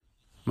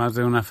Más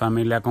de una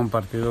familia ha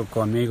compartido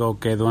conmigo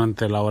que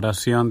durante la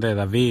oración de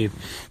David,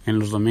 en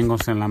los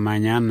domingos en la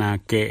mañana,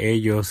 que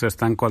ellos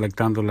están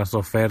colectando las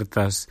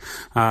ofertas.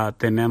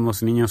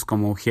 Tenemos niños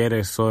como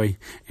mujeres hoy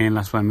en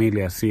las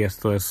familias y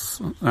esto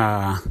es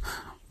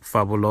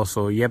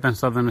fabuloso. Y he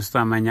pensado en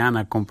esta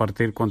mañana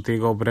compartir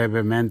contigo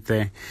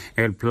brevemente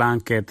el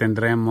plan que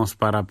tendremos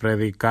para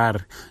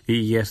predicar,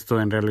 y esto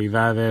en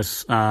realidad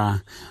es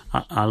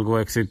algo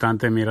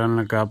excitante mirar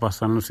lo que va a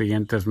pasar en los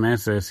siguientes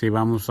meses. Y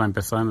vamos a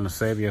empezar en las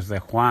series de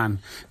Juan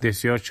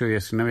 18,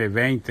 19 y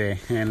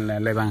 20 en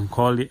el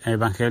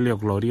Evangelio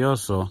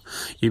Glorioso,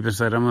 y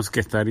pensaremos que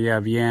estaría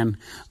bien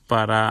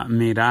para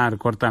mirar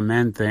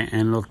cortamente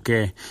en lo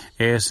que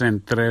es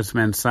en 3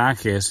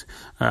 mensajes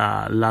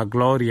la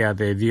gloria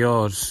de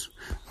Dios,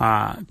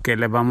 que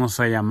le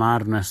vamos a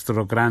llamar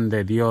nuestro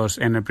grande Dios.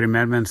 En el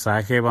primer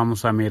mensaje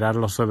vamos a mirar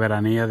la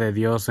soberanía de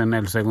Dios. En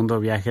el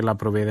segundo viaje, la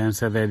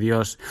providencia de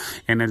Dios.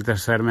 En el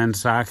tercer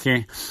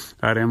mensaje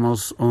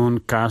haremos un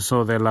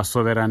caso de la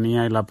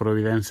soberanía y la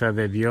providencia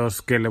de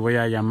Dios, que le voy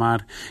a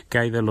llamar ¿qué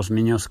hay de los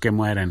niños que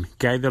mueren?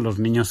 ¿Qué hay de los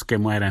niños que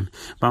mueren?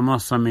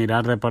 Vamos a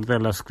mirar de parte de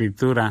la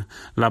Escritura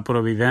la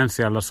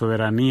providencia, la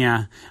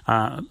soberanía,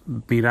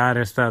 mirar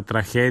esta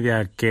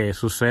tragedia que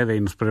sucede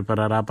y nos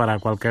preparará para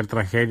cualquier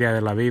tragedia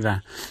de la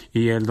vida.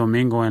 Y el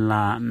domingo en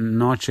la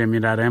noche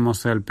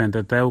miraremos el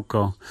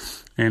Pentateuco.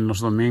 En los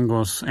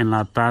domingos en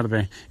la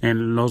tarde,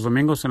 en los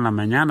domingos en la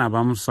mañana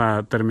vamos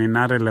a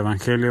terminar el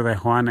Evangelio de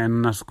Juan en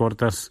unas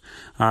cortas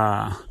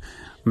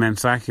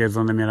mensajes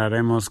donde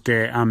miraremos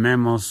que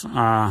amemos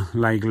a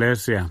la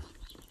iglesia.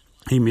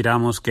 Y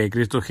miramos que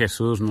Cristo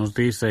Jesús nos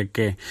dice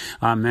que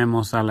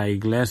amemos a la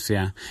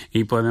iglesia,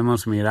 y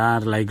podemos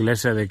mirar la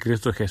iglesia de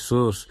Cristo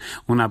Jesús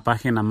una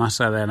página más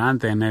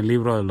adelante en el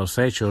libro de los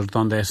Hechos,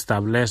 donde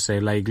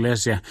establece la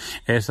iglesia.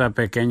 Esa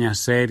pequeña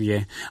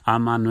serie,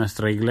 Ama a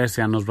nuestra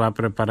iglesia, nos va a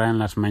preparar en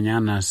las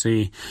mañanas,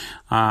 y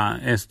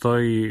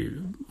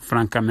estoy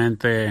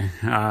francamente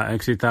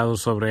excitado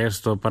sobre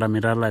esto para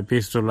mirar la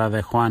epístola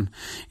de Juan,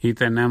 y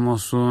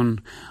tenemos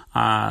un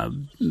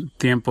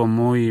tiempo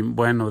muy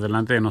bueno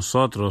delante de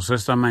nosotros.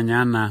 Esta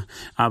mañana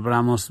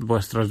abramos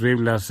vuestras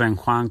Biblias en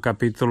Juan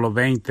capítulo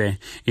 20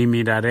 y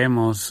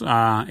miraremos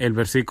el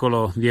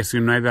versículo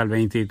 19 al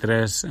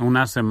 23.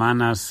 Unas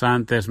semanas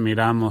antes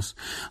miramos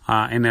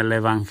en el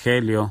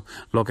Evangelio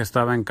lo que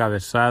estaba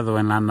encabezado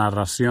en la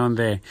narración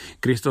de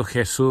Cristo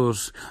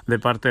Jesús de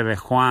parte de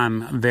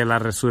Juan, de la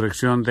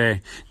resurrección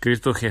de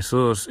Cristo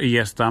Jesús, y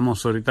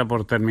estamos ahorita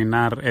por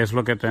terminar. Es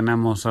lo que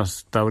tenemos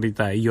hasta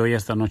ahorita, y hoy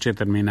esta noche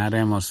terminaremos.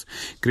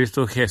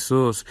 Cristo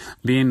Jesús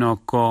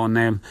vino con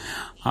él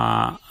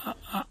a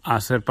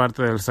ser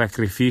parte del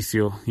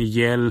sacrificio,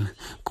 y él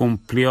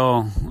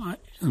cumplió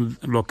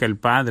lo que el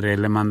Padre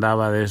le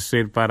mandaba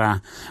decir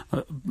para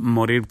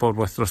morir por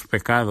vuestros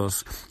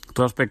pecados.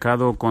 Tú has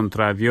pecado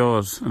contra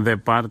Dios de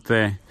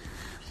parte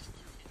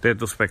de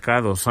tus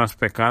pecados, has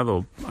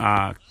pecado,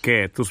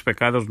 que tus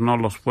pecados no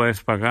los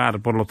puedes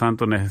pagar, por lo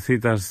tanto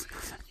necesitas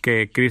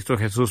que Cristo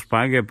Jesús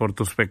pague por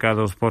tus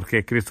pecados,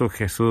 porque Cristo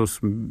Jesús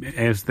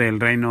es del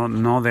reino,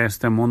 no de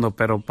este mundo,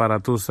 pero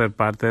para tú ser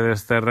parte de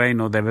este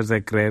reino debes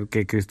de creer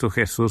que Cristo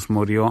Jesús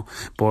murió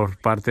por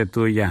parte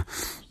tuya.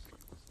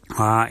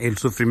 El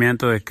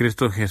sufrimiento de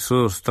Cristo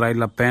Jesús trae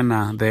la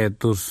pena de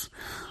tus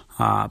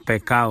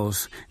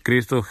pecados.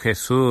 Cristo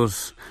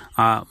Jesús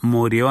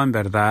murió en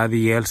verdad,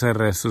 y él se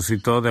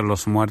resucitó de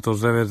los muertos.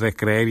 Debes de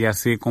creer, y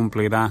así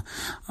cumplirá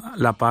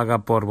la paga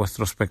por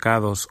vuestros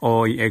pecados.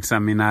 Hoy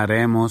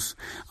examinaremos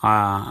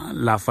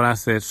la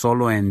frase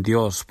solo en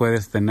Dios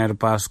puedes tener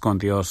paz con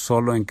Dios.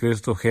 Solo en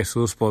Cristo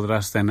Jesús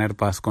podrás tener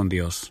paz con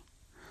Dios.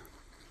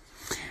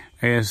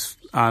 Es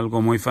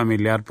algo muy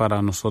familiar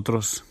para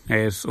nosotros.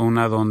 Es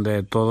una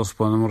donde todos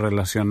podemos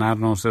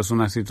relacionarnos. Es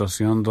una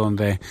situación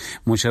donde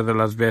muchas de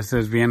las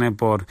veces viene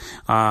por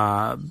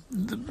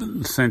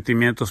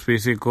sentimientos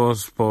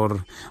físicos,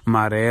 por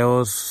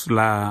mareos,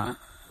 la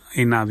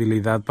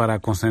inhabilidad para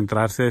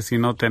concentrarse. Si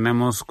no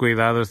tenemos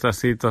cuidado, esta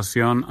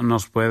situación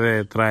nos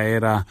puede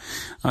traer a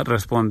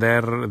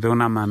responder de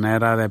una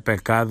manera de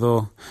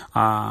pecado,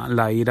 a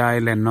la ira,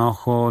 el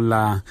enojo,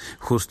 la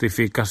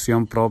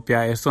justificación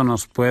propia. Esto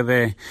nos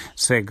puede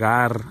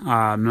cegar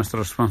a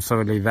nuestras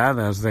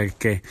responsabilidades, de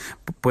que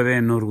puede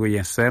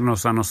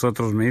enorgullecernos a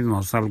nosotros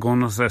mismos.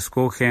 Algunos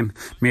escogen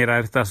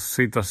mirar esta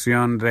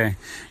situación de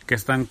que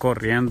están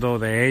corriendo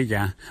de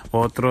ella.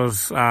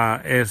 Otros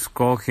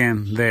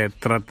escogen de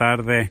tratar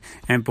de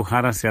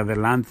empujar hacia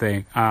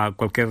adelante a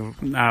cualquier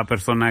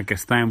persona que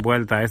está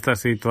envuelta. Esta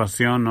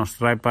situación nos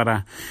trae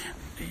para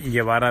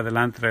llevar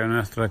adelante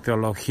nuestra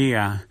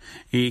teología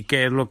y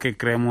qué es lo que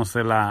creemos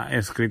de la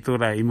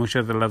Escritura, y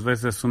muchas de las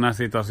veces es una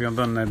situación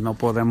donde no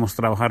podemos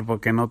trabajar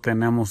porque no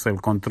tenemos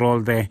el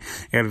control de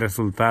el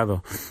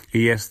resultado.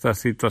 Y esta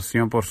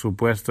situación, por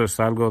supuesto, es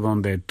algo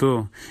donde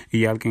tú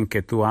y alguien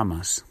que tú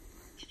amas,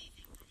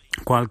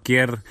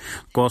 cualquier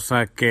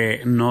cosa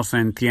que no se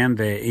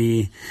entiende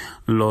y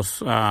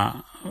los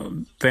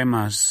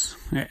temas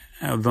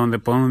donde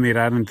podemos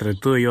mirar entre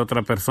tú y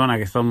otra persona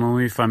que estamos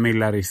muy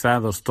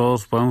familiarizados.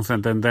 Todos podemos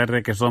entender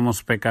de que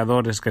somos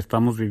pecadores, que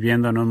estamos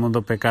viviendo en un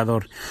mundo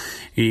pecador,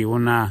 y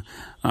una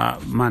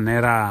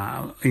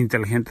manera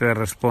inteligente de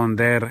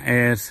responder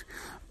es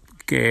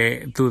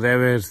que tú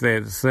debes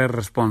de ser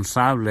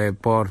responsable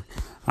por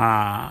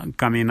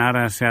caminar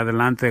hacia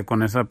adelante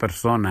con esa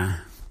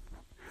persona.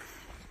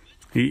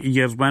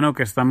 Y es bueno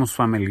que estamos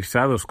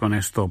familiarizados con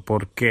esto,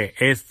 porque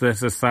esto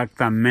es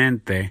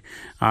exactamente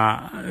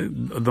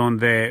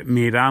donde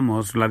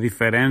miramos la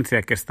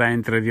diferencia que está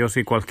entre Dios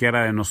y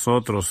cualquiera de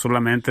nosotros.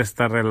 Solamente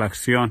esta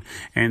relación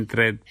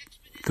entre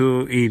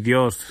tú y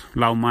Dios,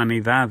 la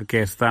humanidad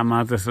que está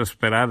más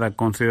desesperada,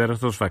 considera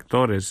estos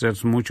factores,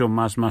 es mucho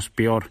más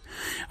peor.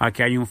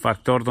 Aquí hay un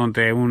factor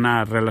donde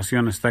una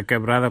relación está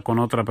quebrada con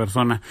otra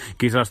persona.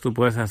 Quizás tú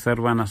puedes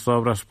hacer buenas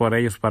obras por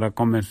ellos para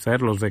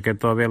convencerlos de que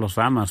todavía los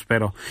amas,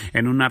 pero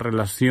en una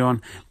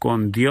relación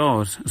con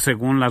Dios,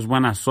 según las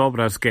buenas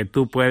obras que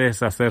tú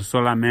puedes hacer,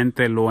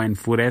 solamente lo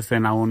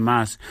enfurecen aún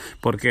más,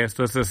 porque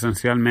esto es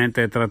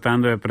esencialmente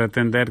tratando de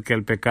pretender que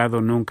el pecado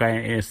nunca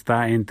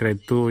está entre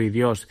tú y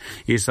Dios.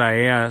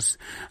 Isaías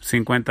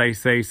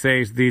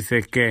 56:6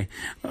 dice que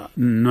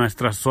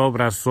nuestras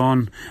obras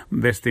son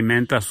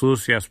vestimentas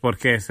sucias. ¿Por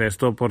qué es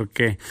esto?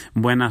 Porque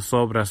buenas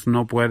obras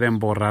no pueden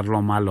borrar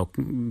lo malo.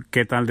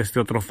 ¿Qué tal de este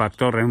otro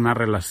factor? En una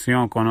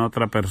relación con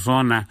otra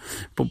persona,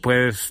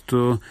 puedes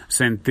tú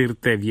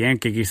sentirte bien,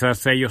 que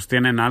quizás ellos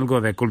tienen algo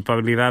de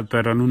culpabilidad,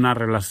 pero en una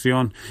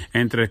relación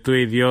entre tú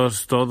y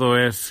Dios todo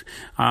es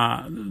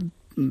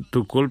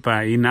tu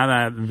culpa y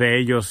nada de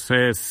ellos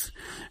es.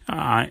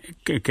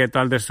 ¿Qué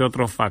tal de ese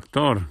otro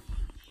factor?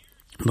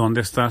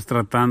 Donde estás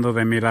tratando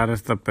de mirar a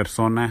esta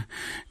persona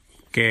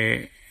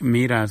que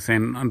miras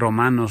en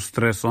Romanos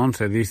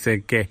 3:11,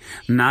 dice que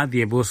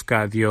nadie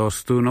busca a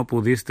Dios. Tú no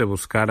pudiste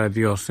buscar a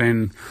Dios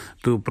en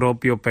tu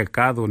propio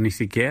pecado, ni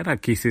siquiera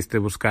quisiste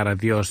buscar a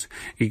Dios.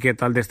 ¿Y qué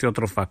tal de este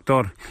otro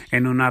factor?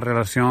 En una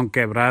relación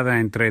quebrada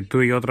entre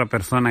tú y otra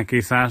persona,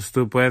 quizás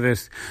tú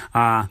puedes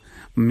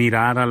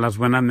mirar a las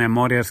buenas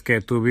memorias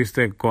que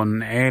tuviste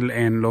con él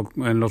en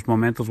los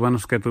momentos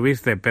buenos que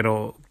tuviste,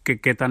 pero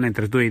 ¿qué tal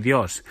entre tú y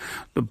Dios?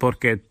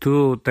 Porque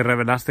tú te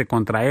rebelaste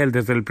contra él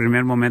desde el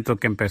primer momento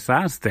que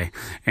empezaste.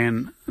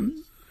 En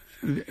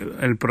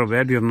el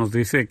proverbio nos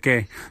dice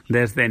que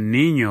desde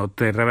niño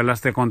te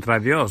rebelaste contra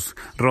Dios.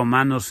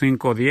 Romanos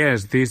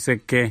 5:10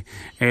 dice que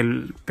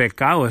el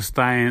pecado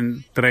está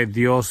entre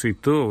Dios y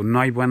tú. No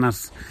hay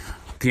buenos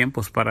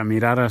tiempos para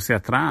mirar hacia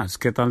atrás.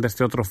 ¿Qué tal de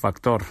este otro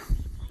factor?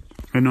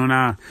 En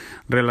una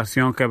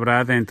relación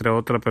quebrada entre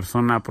otra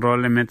persona,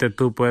 probablemente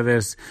tú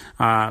puedes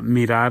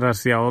mirar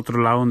hacia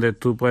otro lado donde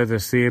tú puedes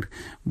decir,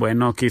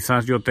 bueno,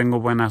 quizás yo tengo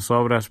buenas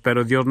obras,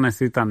 pero Dios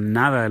necesita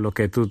nada de lo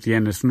que tú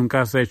tienes.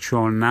 Nunca has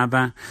hecho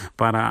nada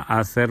para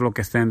hacer lo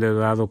que esté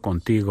endeudado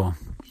contigo.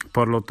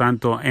 Por lo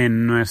tanto,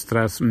 en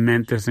nuestras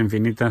mentes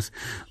infinitas,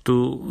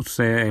 tú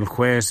sé el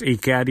juez. ¿Y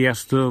qué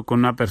harías tú con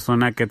una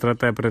persona que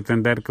trata de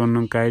pretender que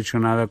nunca ha hecho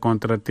nada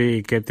contra ti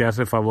y que te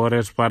hace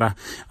favores para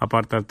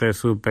apartarte de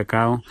su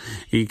pecado?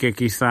 Y que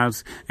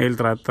quizás él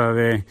trata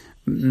de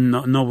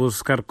no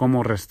buscar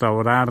cómo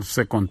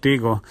restaurarse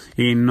contigo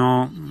y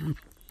no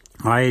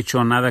ha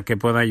hecho nada que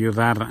pueda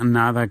ayudar,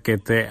 nada que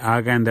te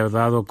haga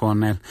endeudado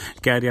con él.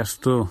 ¿Qué harías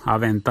tú?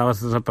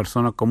 Aventabas a esa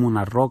persona como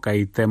una roca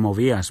y te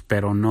movías,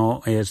 pero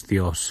no es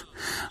Dios.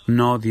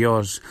 No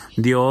Dios.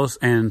 Dios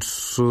en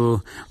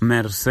su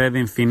merced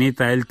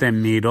infinita, Él te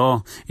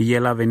miró y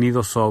Él ha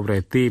venido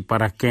sobre ti.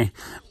 ¿Para qué?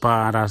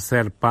 Para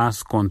hacer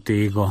paz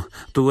contigo.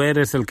 Tú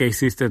eres el que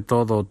hiciste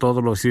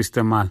todo lo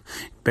hiciste mal,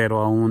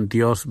 pero aún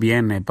Dios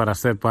viene para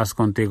hacer paz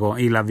contigo.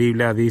 Y la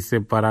Biblia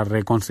dice para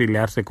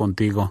reconciliarse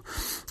contigo.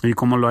 ¿Y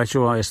cómo lo ha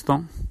hecho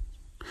esto?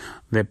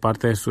 De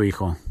parte de su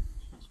Hijo.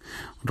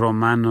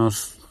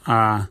 Romanos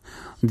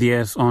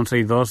 10, 11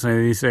 y 12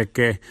 dice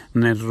que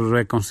nos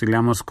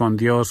reconciliamos con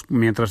Dios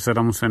mientras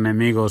éramos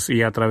enemigos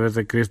y a través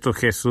de Cristo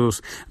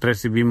Jesús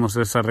recibimos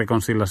esa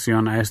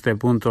reconciliación. A este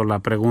punto la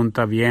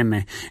pregunta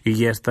viene,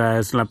 y esta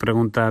es la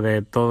pregunta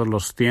de todos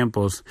los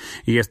tiempos,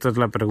 y esta es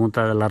la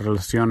pregunta de la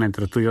relación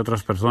entre tú y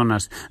otras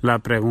personas. La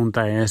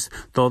pregunta es,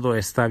 ¿todo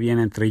está bien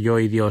entre yo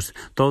y Dios?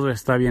 ¿Todo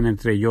está bien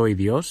entre yo y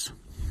Dios?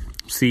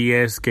 Si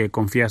es que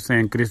confías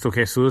en Cristo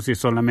Jesús y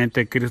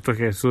solamente Cristo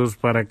Jesús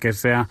para que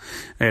sea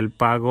el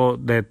pago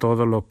de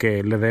todo lo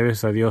que le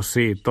debes a Dios,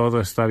 sí, todo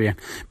está bien.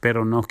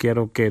 Pero no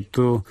quiero que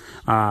tú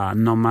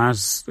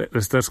nomás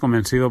estés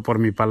convencido por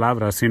mi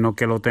palabra, sino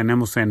que lo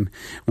tenemos en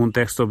un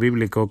texto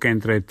bíblico, que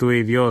entre tú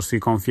y Dios, si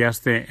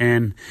confiaste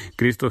en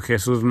Cristo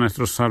Jesús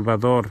nuestro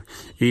Salvador,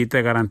 y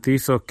te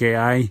garantizo que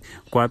hay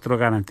 4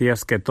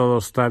 garantías que todo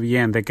está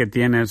bien, de que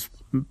tienes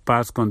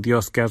paz con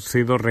Dios, que has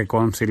sido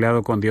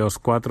reconciliado con Dios.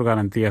 4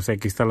 garantías.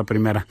 Aquí está la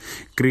primera.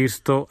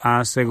 Cristo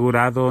ha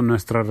asegurado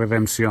nuestra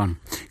redención.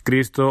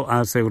 Cristo ha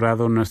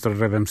asegurado nuestra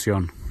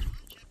redención.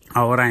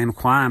 Ahora en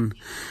Juan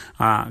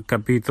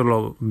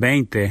capítulo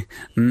 20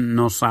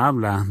 nos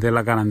habla de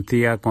la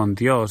garantía con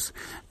Dios.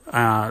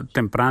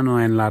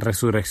 temprano en la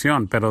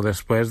resurrección, pero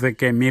después de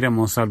que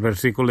miremos al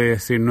versículo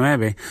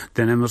 19,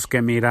 tenemos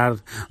que mirar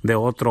de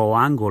otro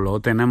ángulo,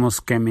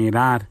 tenemos que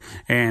mirar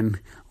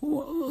en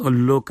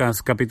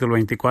Lucas capítulo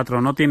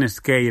 24. No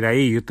tienes que ir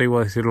ahí, yo te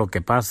voy a decir lo que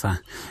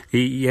pasa.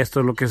 Y esto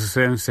es lo que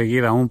sucede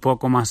enseguida. Un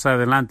poco más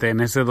adelante, en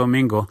ese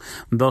domingo,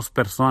 2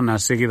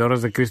 personas,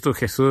 seguidores de Cristo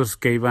Jesús,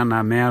 que iban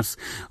a Meas,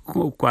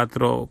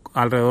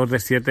 alrededor de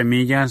 7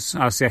 millas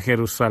hacia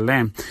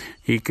Jerusalén.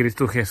 Y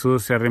Cristo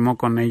Jesús se arrimó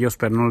con ellos,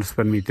 pero no les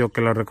permitió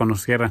que lo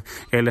reconocieran.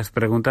 Él les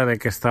pregunta de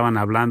qué estaban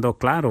hablando.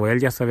 Claro, él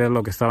ya sabía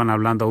lo que estaban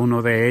hablando.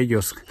 Uno de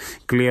ellos,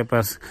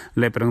 Cleopas,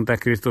 le pregunta a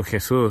Cristo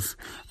Jesús,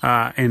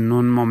 en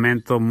un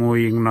momento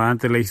muy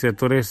ignorante, le dice,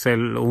 ¿tú eres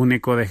el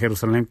único de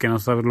Jerusalén que no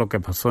sabes lo que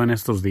pasó en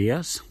estos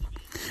días?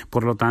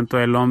 Por lo tanto,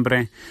 el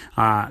hombre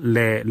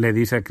le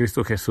dice a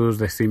Cristo Jesús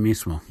de sí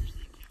mismo.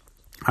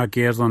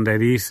 Aquí es donde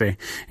dice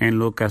en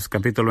Lucas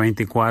capítulo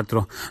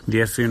 24,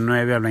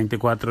 19 al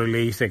 24, y le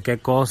dice qué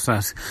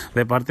cosas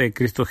de parte de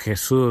Cristo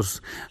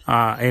Jesús,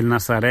 el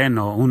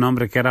Nazareno, un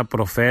hombre que era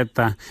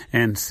profeta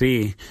en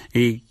sí,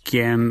 y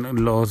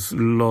quien los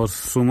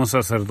sumos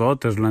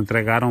sacerdotes lo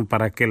entregaron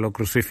para que lo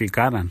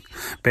crucificaran.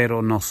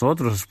 Pero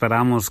nosotros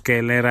esperamos que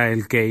él era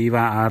el que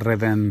iba a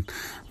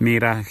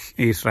redimir a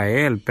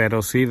Israel.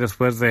 Pero sí,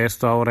 después de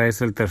esto, ahora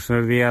es el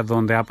tercer día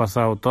donde ha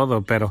pasado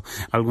todo. Pero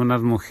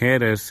algunas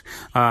mujeres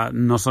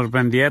nos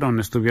sorprendieron,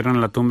 estuvieron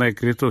en la tumba de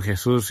Cristo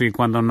Jesús, y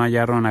cuando no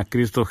hallaron a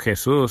Cristo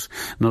Jesús,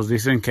 nos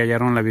dicen que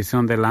hallaron la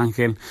visión del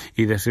ángel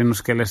y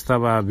decirnos que él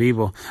estaba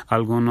vivo.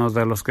 Algunos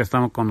de los que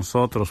estamos con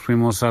nosotros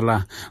fuimos a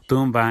la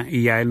tumba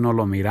y a él no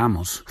lo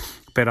miramos.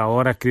 Pero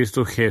ahora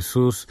Cristo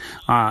Jesús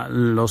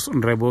los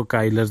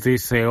rebuca y les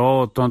dice,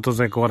 oh, tontos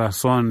de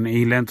corazón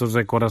y lentos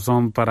de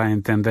corazón para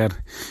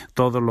entender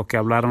todo lo que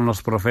hablaron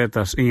los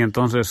profetas. Y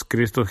entonces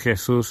Cristo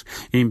Jesús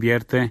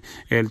invierte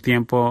el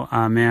tiempo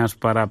a Meas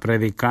para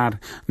predicar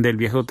del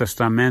Viejo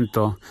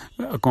Testamento,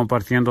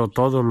 compartiendo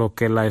todo lo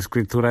que la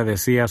Escritura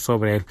decía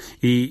sobre él.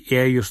 Y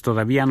ellos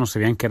todavía no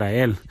sabían que era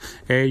él.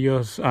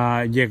 Ellos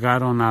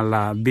llegaron a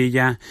la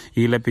villa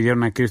y le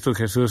pidieron a Cristo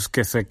Jesús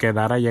que se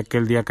quedara, ya que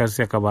el día casi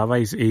se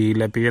acababa, y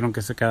le pidieron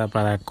que se quedara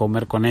para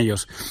comer con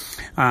ellos.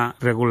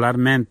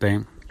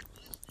 Regularmente,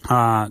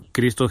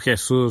 Cristo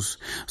Jesús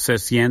se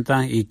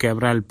sienta y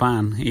quebra el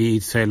pan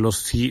y se los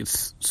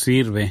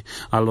sirve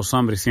a los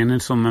hombres. Y en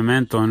ese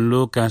momento, en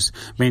Lucas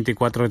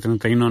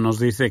 24:31, nos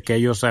dice que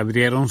ellos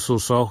abrieron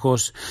sus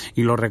ojos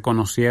y lo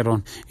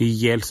reconocieron,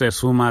 y él se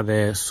suma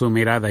de su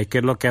mirada. ¿Y qué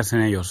es lo que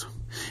hacen ellos?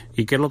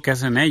 ¿Y qué es lo que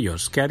hacen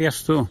ellos? ¿Qué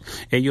harías tú?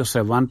 Ellos se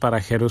van para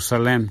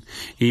Jerusalén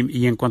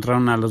y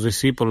encontraron a los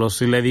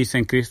discípulos y le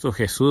dicen, Cristo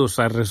Jesús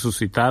ha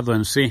resucitado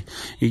en sí.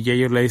 Y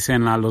ellos le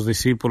dicen a los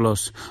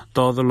discípulos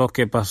todo lo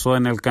que pasó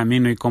en el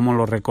camino y cómo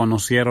lo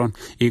reconocieron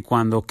y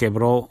cuando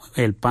quebró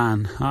el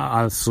pan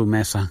a su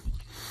mesa.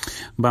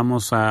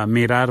 Vamos a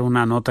mirar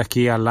una nota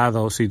aquí al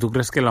lado. Si tú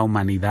crees que la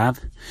humanidad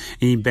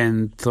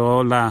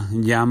inventó la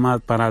llama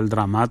para el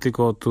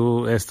dramático,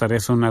 tú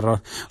estarías en un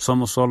error.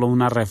 Somos solo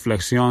una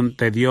reflexión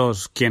de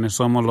Dios, quienes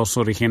somos los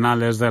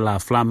originales de la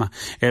flama.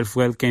 Él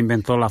fue el que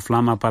inventó la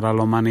flama para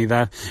la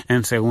humanidad.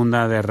 En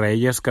Segunda de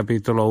Reyes,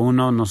 capítulo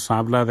 1, nos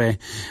habla de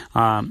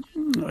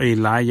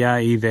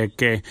Elaya y de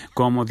que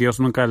como Dios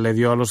nunca le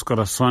dio a los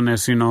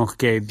corazones, sino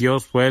que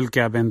Dios fue el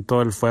que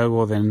aventó el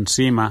fuego de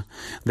encima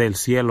del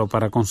cielo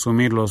para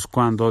consumirlos.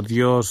 Cuando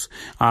Dios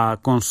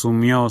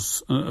consumió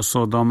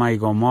Sodoma y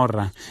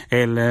Gomorra,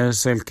 Él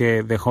es el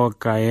que dejó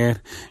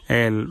caer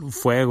el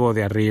fuego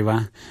de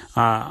arriba.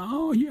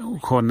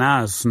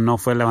 Jonás no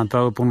fue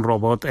levantado por un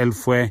robot, él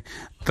fue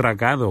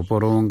tragado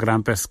por un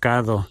gran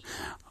pescado.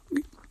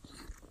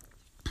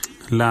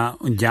 La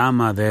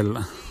llama del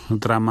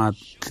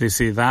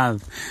dramaticidad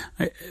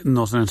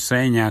nos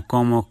enseña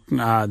cómo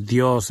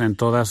Dios en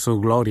toda su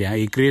gloria,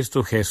 y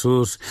Cristo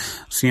Jesús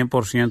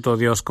 100%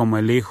 Dios como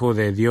el Hijo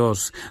de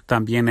Dios,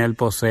 también Él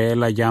posee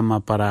la llama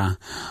para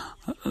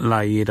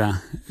la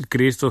ira.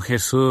 Cristo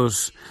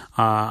Jesús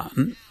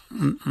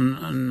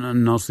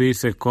nos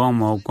dice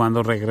cómo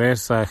cuando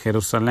regresa a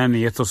Jerusalén,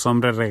 y estos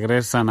hombres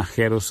regresan a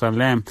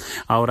Jerusalén.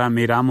 Ahora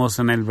miramos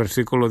en el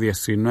versículo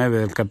 19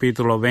 del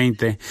capítulo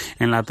 20,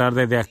 en la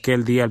tarde de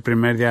aquel día, el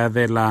primer día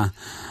de la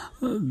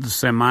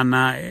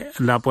semana,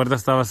 la puerta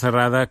estaba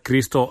cerrada.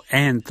 Cristo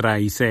entra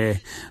y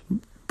se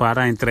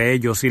para entre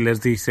ellos y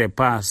les dice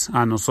paz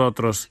a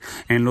nosotros.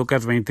 En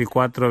Lucas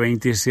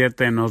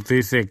 24:27 nos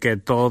dice que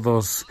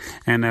todos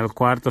en el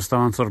cuarto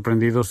estaban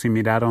sorprendidos y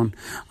miraron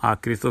a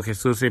Cristo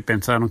Jesús y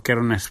pensaron que era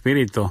un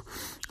espíritu.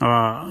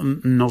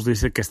 Nos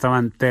dice que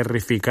estaban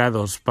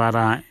terrificados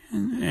para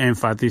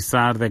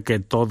enfatizar de que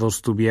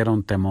todos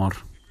tuvieron temor.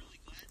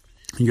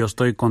 Yo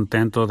estoy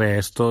contento de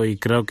esto y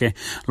creo que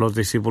los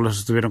discípulos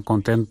estuvieron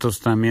contentos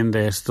también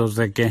de esto,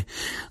 de que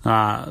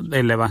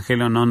el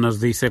Evangelio no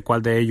nos dice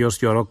cuál de ellos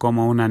lloró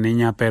como una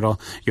niña, pero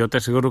yo te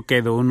aseguro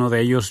que de uno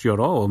de ellos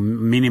lloró, o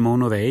mínimo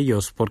uno de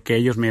ellos, porque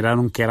ellos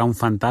miraron que era un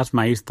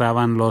fantasma. Ahí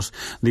estaban los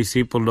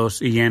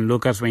discípulos, y en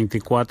Lucas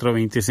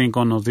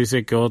 24:25 nos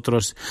dice que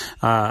otros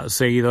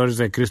seguidores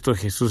de Cristo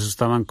Jesús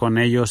estaban con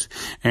ellos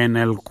en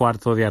el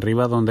cuarto de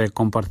arriba, donde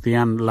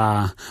compartían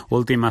la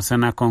última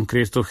cena con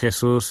Cristo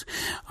Jesús.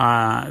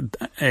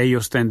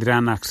 Ellos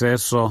tendrían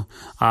acceso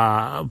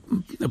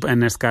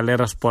en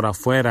escaleras por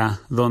afuera,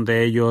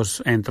 donde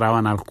ellos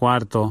entraban al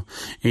cuarto,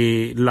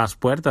 y las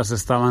puertas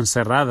estaban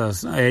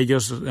cerradas.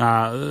 Ellos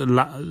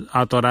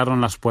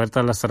atoraron las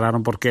puertas, las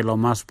cerraron, porque lo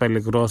más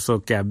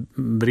peligroso que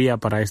habría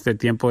para este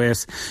tiempo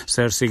es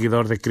ser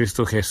seguidor de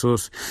Cristo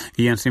Jesús.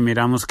 Y en sí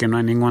miramos que no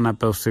hay ninguna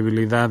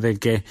posibilidad de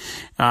que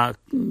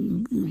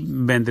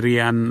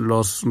vendrían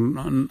los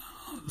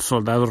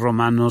soldados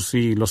romanos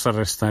y los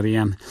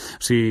arrestarían.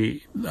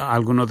 Si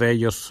alguno de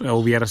ellos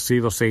hubiera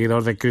sido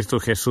seguidor de Cristo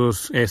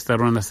Jesús, esta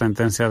era una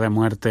sentencia de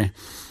muerte.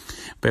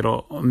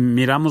 Pero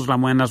miramos las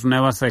buenas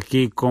nuevas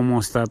aquí, cómo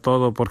está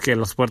todo, porque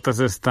las puertas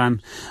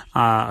están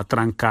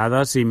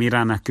trancadas, y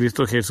miran a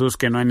Cristo Jesús,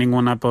 que no hay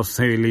ninguna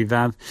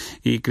posibilidad,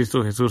 y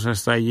Cristo Jesús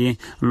está allí.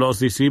 Los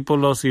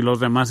discípulos y los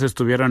demás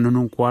estuvieron en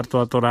un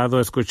cuarto atorado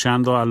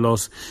escuchando a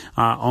los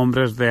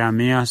hombres de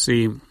Amías,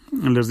 y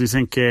les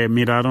dicen que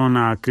miraron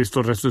a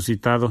Cristo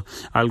resucitado.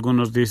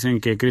 Algunos dicen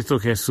que Cristo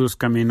Jesús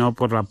caminó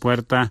por la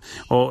puerta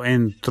o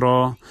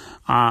entró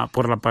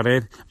por la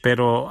pared,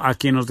 pero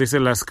aquí nos dice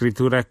la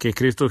Escritura que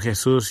Cristo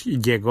Jesús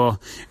llegó.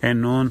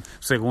 En un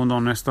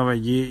segundo no estaba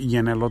allí, y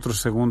en el otro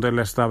segundo Él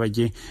estaba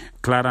allí.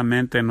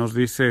 Claramente nos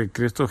dice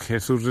Cristo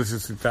Jesús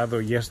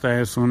resucitado, y esta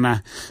es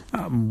una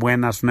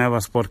buenas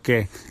nuevas,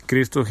 porque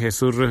Cristo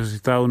Jesús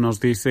resucitado nos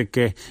dice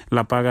que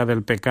la paga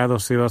del pecado ha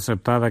sido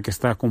aceptada, que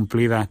está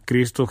cumplida.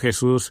 Cristo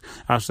Jesús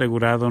ha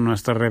asegurado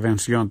nuestra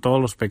redención.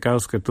 Todos los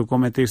pecados que tú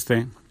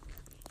cometiste,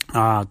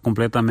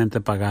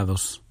 completamente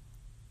pagados.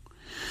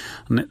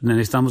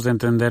 Necesitamos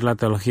entender la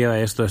teología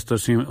de esto. Esto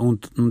es un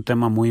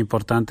tema muy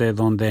importante,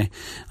 donde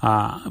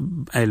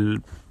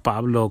el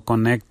Pablo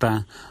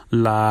conecta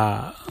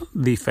la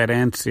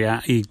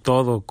diferencia y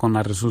todo con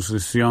la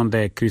resurrección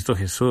de Cristo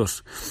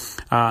Jesús.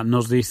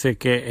 Nos dice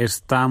que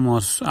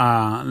estamos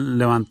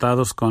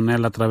levantados con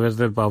Él a través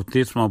del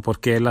bautismo,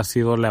 porque Él ha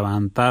sido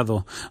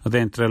levantado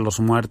de entre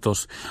los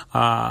muertos.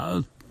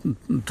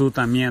 Tú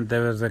también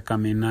debes de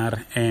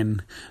caminar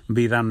en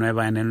vida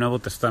nueva. En el Nuevo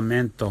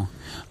Testamento,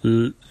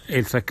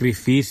 el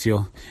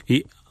sacrificio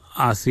y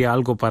hacía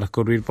algo para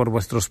cubrir por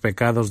vuestros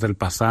pecados del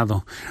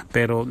pasado,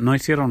 pero no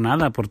hicieron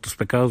nada por tus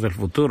pecados del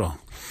futuro.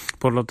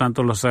 Por lo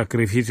tanto, los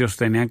sacrificios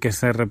tenían que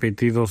ser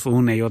repetidos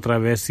una y otra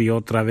vez,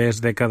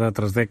 década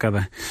tras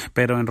década.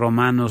 Pero en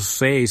Romanos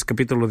 6,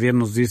 capítulo 10,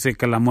 nos dice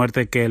que la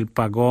muerte que Él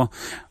pagó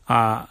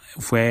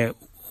fue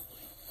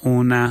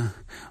una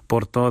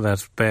por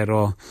todas,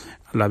 pero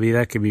la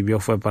vida que vivió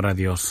fue para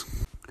Dios.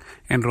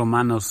 En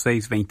Romanos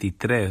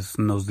 6:23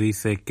 nos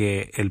dice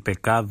que el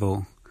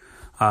pecado,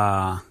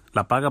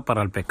 la paga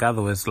para el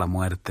pecado es la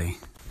muerte.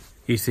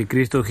 Y si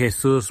Cristo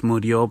Jesús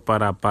murió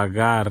para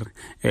pagar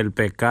el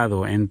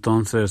pecado,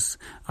 entonces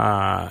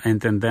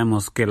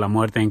entendemos que la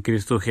muerte en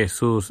Cristo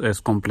Jesús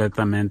es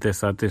completamente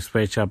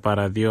satisfecha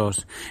para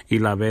Dios, y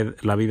la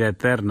vida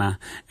eterna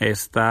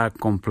está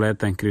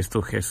completa en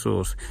Cristo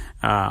Jesús.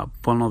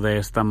 Ponlo de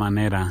esta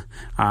manera: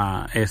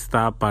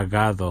 está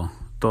pagado.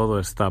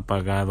 Todo está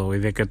pagado, y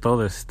de que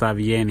todo está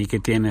bien, y que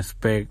tienes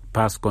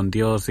paz con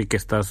Dios, y que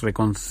estás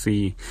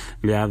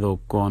reconciliado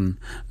con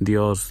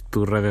Dios.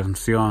 Tu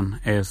redención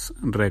es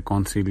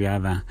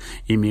reconciliada.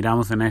 Y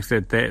miramos en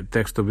este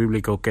texto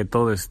bíblico que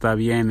todo está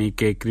bien, y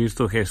que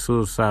Cristo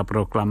Jesús ha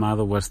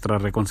proclamado vuestra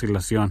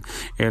reconciliación.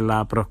 Él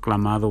ha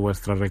proclamado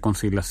vuestra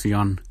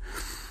reconciliación.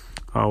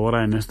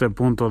 Ahora, en este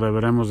punto,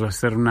 deberemos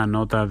hacer una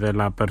nota de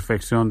la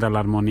perfección de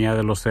la armonía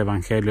de los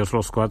evangelios,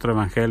 los 4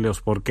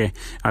 evangelios, porque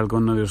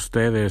algunos de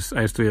ustedes,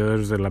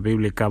 estudiadores de la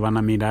Biblia, van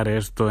a mirar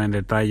esto en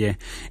detalle,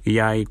 y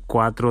hay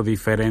 4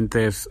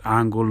 diferentes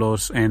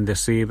ángulos en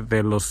decir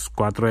de los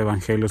 4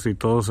 evangelios, y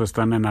todos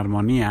están en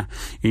armonía.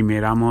 Y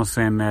miramos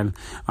en el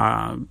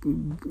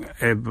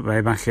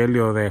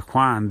Evangelio de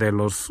Juan, de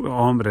los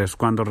hombres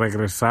cuando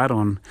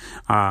regresaron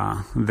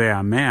de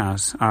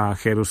Ameas a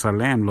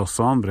Jerusalén, los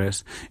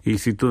hombres.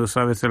 Y si tú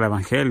sabes el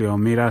Evangelio,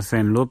 miras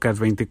en Lucas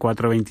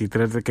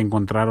 24:23 de que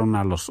encontraron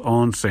a los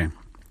 11.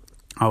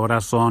 Ahora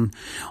son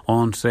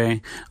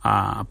 11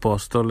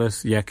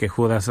 apóstoles, ya que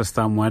Judas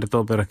está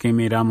muerto. Pero aquí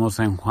miramos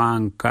en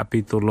Juan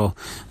capítulo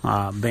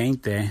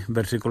 20,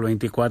 versículo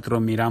 24,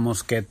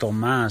 miramos que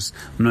Tomás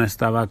no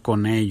estaba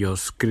con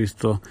ellos.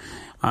 Cristo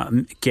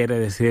quiere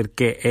decir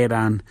que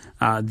eran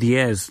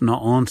 10, no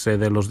 11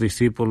 de los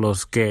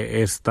discípulos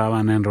que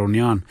estaban en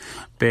reunión.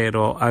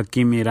 Pero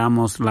aquí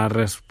miramos la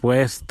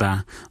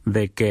respuesta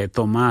de que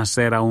Tomás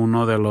era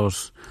uno de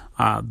los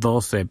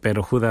 12,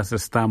 pero Judas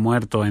está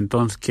muerto.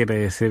 Entonces quiere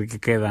decir que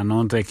quedan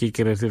 11. Aquí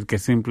quiere decir que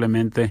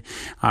simplemente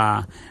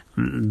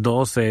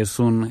 12 es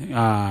un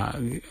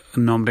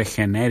nombre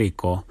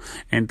genérico.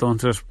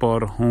 Entonces,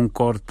 por un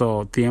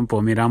corto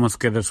tiempo, miramos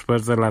que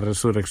después de la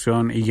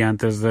resurrección y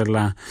antes de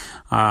la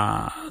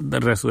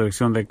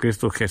resurrección de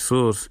Cristo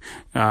Jesús,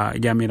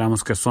 ya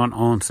miramos que son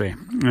 11.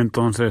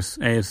 Entonces,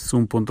 es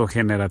un punto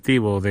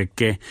generativo de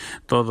que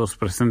todos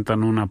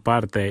presentan una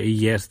parte,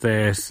 y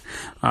este es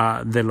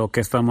de lo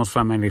que estamos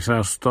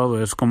familiarizados.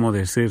 Todo es como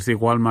decir, si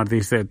Walmart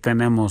dice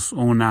tenemos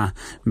una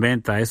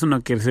venta, eso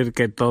no quiere decir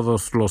que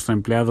todos los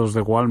empleados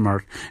de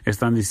Walmart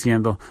están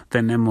diciendo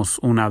tenemos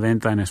una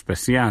venta en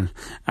especial.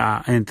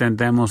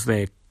 Entendemos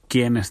de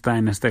quién está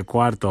en este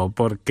cuarto,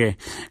 porque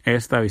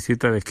esta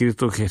visita de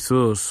Cristo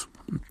Jesús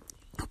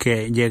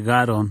que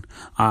llegaron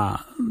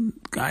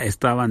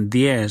estaban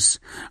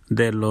 10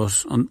 de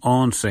los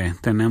 11.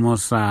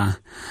 Tenemos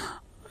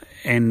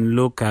en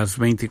Lucas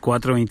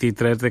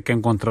 24-23 de que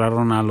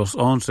encontraron a los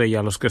 11 y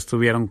a los que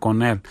estuvieron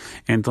con él.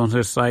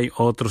 Entonces hay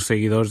otros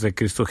seguidores de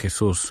Cristo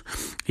Jesús,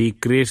 y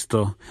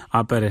Cristo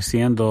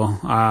apareciendo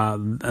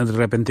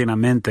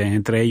repentinamente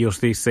entre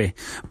ellos dice,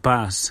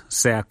 paz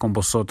sea con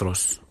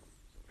vosotros.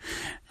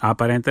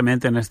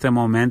 Aparentemente en este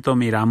momento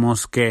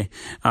miramos que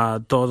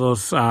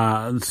todos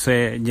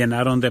se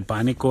llenaron de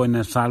pánico, y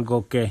no es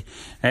algo que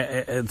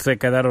se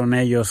quedaron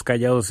ellos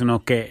callados,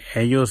 sino que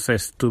ellos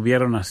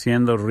estuvieron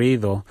haciendo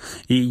ruido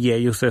y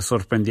ellos se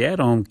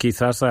sorprendieron,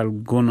 quizás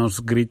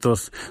algunos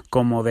gritos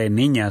como de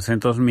niñas.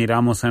 Entonces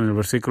miramos en el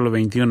versículo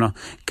 21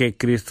 que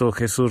Cristo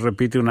Jesús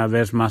repite una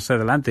vez más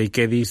adelante y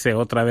que dice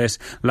otra vez,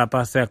 la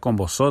paz sea con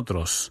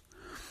vosotros.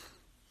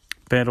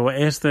 Pero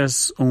esta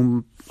es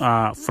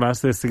una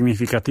frase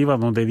significativa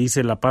donde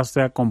dice la paz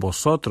sea con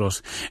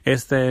vosotros.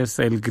 Este es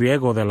el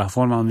griego de la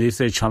forma donde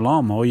dice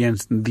shalom. Hoy en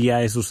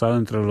día es usado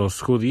entre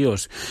los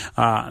judíos.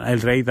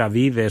 El rey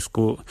David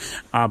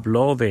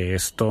habló de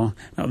esto,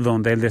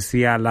 donde él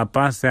decía la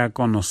paz sea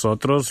con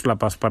nosotros, la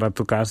paz para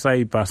tu casa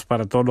y paz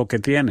para todo lo que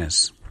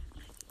tienes.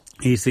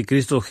 Y si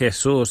Cristo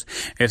Jesús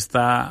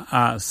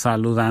está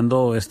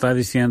saludando o está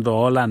diciendo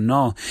hola,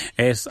 no,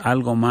 es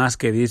algo más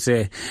que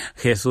dice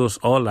Jesús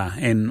hola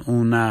en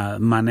una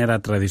manera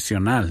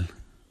tradicional.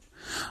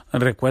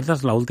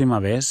 ¿Recuerdas la última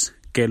vez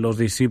que los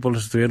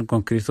discípulos estuvieron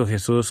con Cristo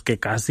Jesús, que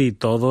casi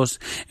todos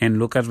en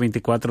Lucas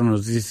 24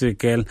 nos dice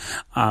que él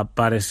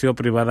apareció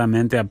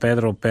privadamente a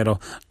Pedro, pero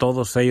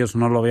todos ellos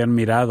no lo habían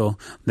mirado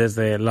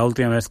desde la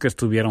última vez que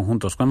estuvieron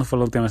juntos? ¿Cuándo fue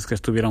la última vez que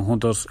estuvieron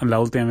juntos? La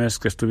última vez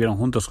que estuvieron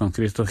juntos con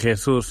Cristo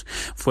Jesús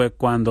fue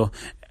cuando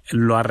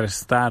lo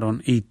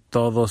arrestaron y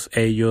todos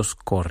ellos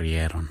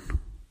corrieron.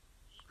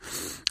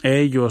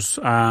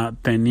 Ellos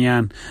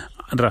tenían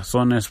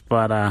razones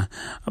para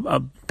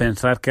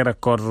pensar que era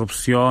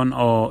corrupción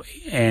o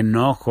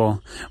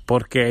enojo,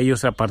 porque ellos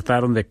se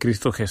apartaron de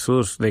Cristo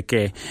Jesús, de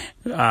que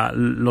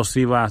los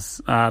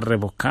ibas a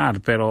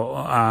revocar.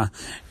 Pero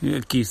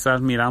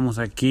quizás miramos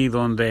aquí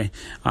donde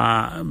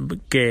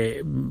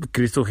que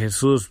Cristo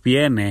Jesús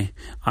viene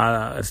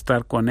a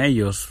estar con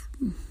ellos.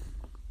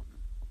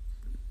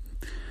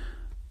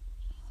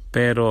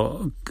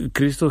 Pero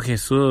Cristo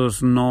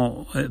Jesús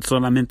no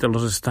solamente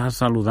los está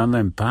saludando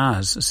en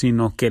paz,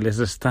 sino que les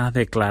está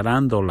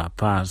declarando la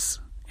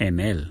paz en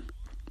Él.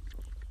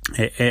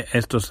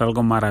 Esto es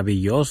algo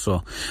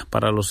maravilloso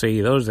para los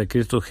seguidores de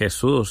Cristo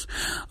Jesús.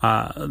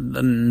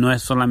 No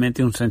es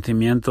solamente un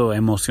sentimiento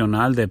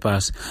emocional de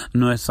paz,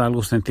 no es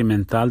algo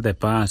sentimental de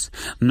paz,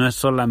 no es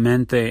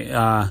solamente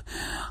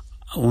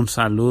un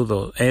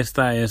saludo.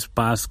 Esta es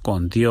paz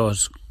con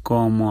Dios,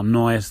 como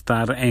no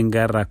estar en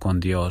guerra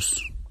con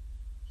Dios.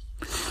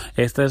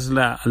 Esta es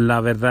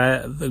la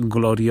verdad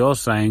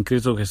gloriosa en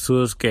Cristo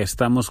Jesús, que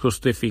estamos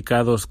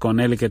justificados con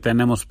Él y que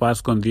tenemos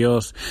paz con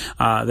Dios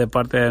de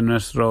parte de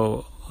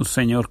nuestro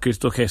Señor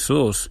Cristo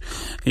Jesús,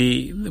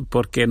 y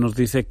porque nos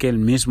dice que Él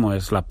mismo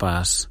es la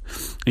paz.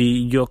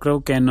 Y yo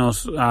creo que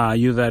nos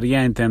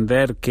ayudaría a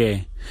entender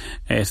que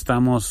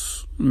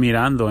estamos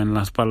mirando en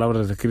las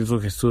palabras de Cristo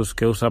Jesús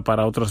que usa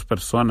para otras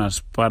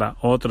personas, para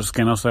otros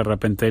que no se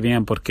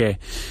arrepentirían porque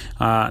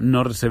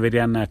no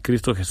recibirían a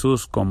Cristo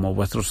Jesús como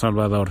vuestro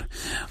Salvador.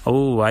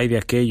 Hay de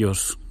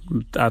aquellos.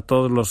 A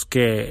todos los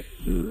que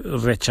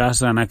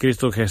rechazan a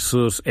Cristo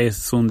Jesús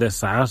es un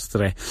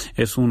desastre,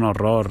 es un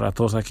horror. A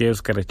todos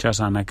aquellos que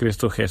rechazan a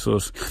Cristo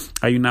Jesús,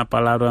 hay una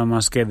palabra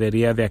más que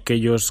diría de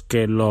aquellos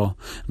que lo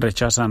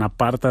rechazan: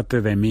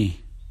 apártate de mí.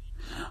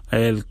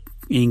 El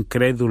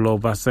incrédulo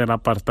va a ser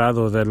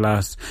apartado de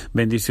las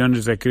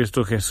bendiciones de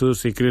Cristo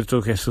Jesús, y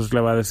Cristo Jesús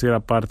le va a decir: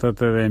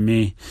 apártate de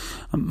mí,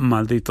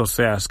 maldito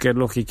seas. ¿Qué es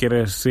lo que quiere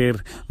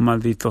decir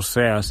maldito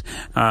seas?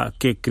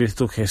 Que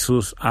Cristo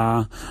Jesús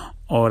ha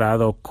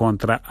orado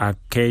contra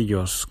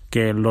aquellos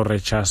que lo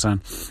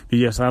rechazan,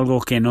 y es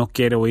algo que no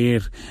quiere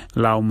oír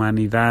la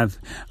humanidad.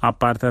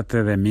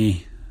 Apártate de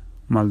mí,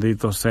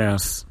 maldito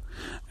seas.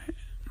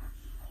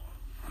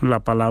 La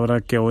palabra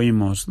que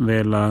oímos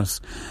de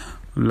los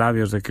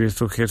labios de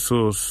Cristo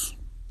Jesús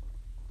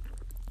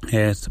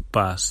es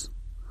paz.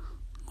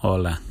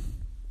 Hola.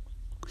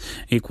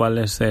 ¿Y cuál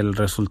es el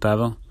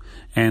resultado?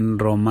 En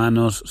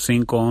Romanos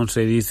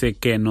 5:11 dice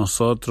que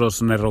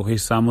nosotros nos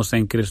regocijamos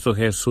en Cristo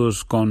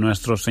Jesús, con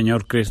nuestro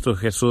Señor Cristo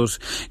Jesús,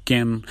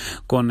 quien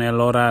con Él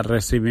ahora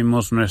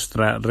recibimos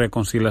nuestra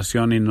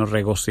reconciliación y nos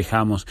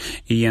regocijamos.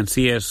 Y en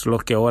sí es lo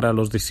que ahora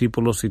los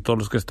discípulos y todos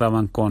los que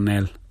estaban con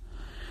Él.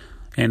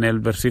 En el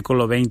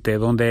versículo 20,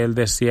 donde Él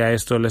decía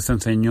esto, les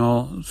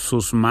enseñó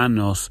sus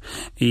manos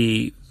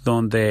y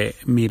donde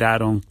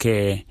miraron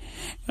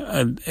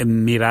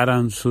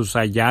miraran sus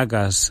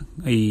llagas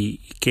y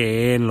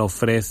que Él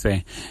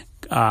ofrece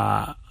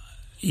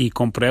y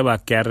comprueba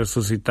que ha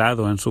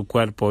resucitado en su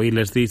cuerpo y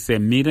les dice,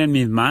 miren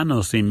mis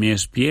manos y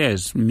mis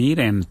pies,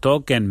 miren,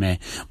 tóquenme,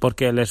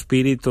 porque el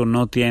espíritu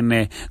no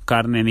tiene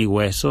carne ni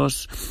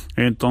huesos.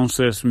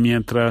 Entonces,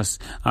 mientras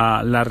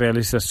la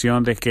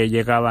realización de que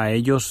llegaba a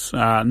ellos,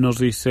 nos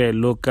dice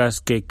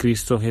Lucas que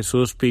Cristo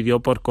Jesús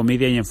pidió por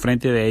comida y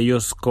enfrente de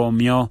ellos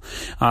comió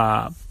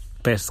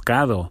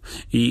pescado,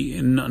 y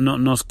no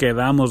nos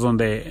quedamos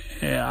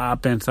a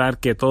pensar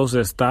que todos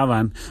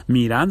estaban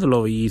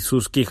mirándolo y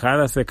sus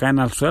quijadas se caen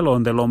al suelo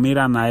donde lo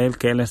miran a Él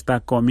que Él está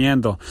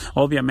comiendo.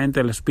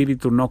 Obviamente el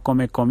espíritu no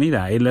come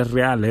comida, Él es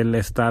real, Él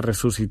está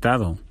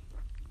resucitado.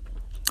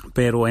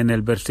 Pero en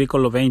el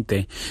versículo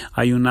 20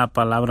 hay una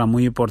palabra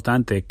muy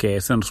importante que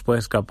se nos puede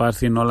escapar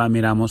si no la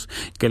miramos,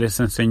 que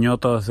les enseñó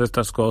todas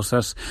estas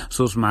cosas,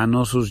 sus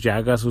manos, sus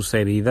llagas, sus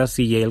heridas,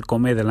 y Él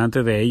come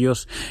delante de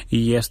ellos.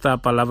 Y esta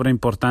palabra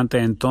importante,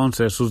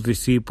 entonces sus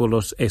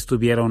discípulos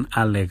estuvieron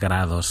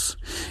alegrados.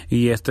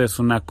 Y esta es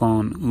una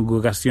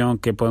conjugación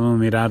que podemos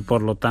mirar,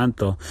 por lo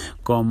tanto,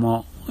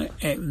 como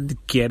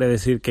quiere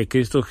decir que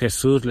Cristo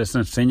Jesús les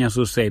enseña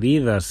sus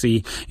heridas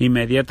y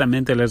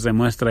inmediatamente les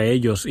demuestra a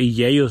ellos,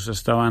 y ellos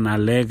estaban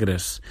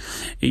alegres.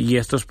 Y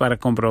esto es para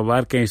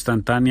comprobar que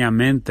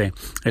instantáneamente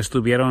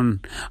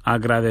estuvieron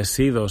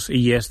agradecidos,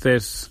 y este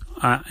es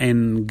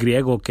en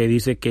griego que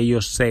dice que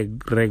ellos se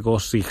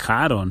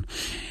regocijaron,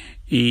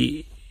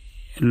 y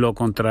lo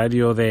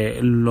contrario de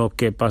lo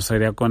que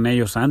pasaría con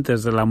ellos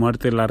antes de la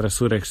muerte y la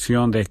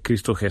resurrección de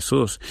Cristo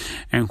Jesús.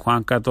 En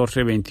Juan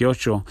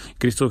 14:28,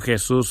 Cristo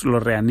Jesús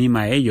los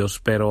reanima a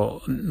ellos,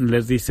 pero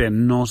les dice,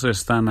 no se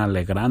están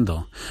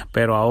alegrando,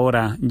 pero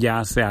ahora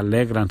ya se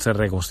alegran, se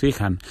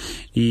regocijan.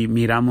 Y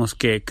miramos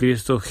que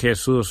Cristo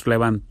Jesús,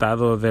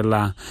 levantado de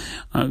la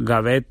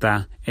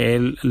gaveta,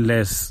 Él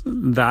les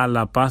da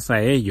la paz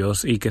a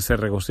ellos y que se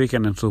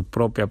regocijen en su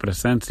propia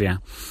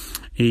presencia.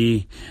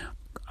 Y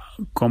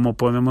como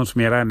podemos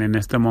mirar en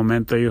este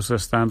momento, ellos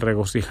están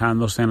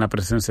regocijándose en la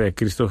presencia de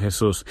Cristo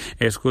Jesús.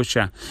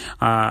 Escucha,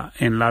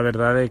 en la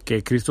verdad de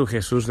que Cristo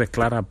Jesús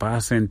declara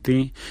paz en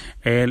ti,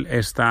 Él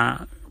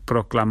está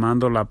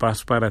proclamando la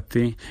paz para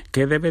ti.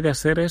 ¿Qué debe de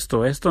hacer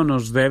esto? Esto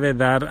nos debe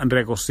dar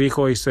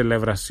regocijo y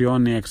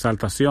celebración y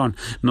exaltación.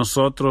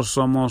 Nosotros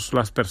somos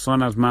las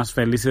personas más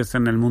felices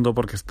en el mundo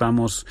porque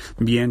estamos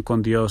bien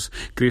con Dios.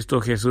 Cristo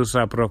Jesús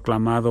ha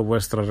proclamado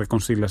vuestra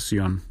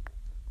reconciliación.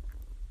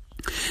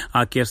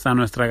 Aquí está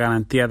nuestra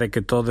garantía de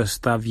que todo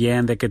está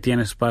bien, de que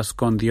tienes paz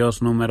con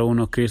Dios. Número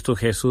 1, Cristo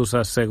Jesús ha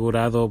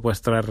asegurado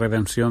vuestra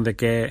redención, de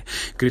que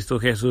Cristo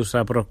Jesús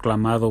ha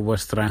proclamado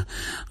vuestra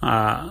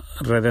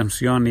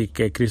redención, y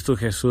que Cristo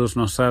Jesús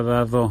nos ha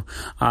dado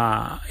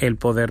el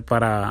poder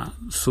para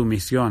su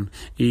misión.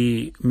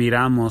 Y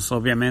miramos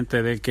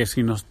obviamente de que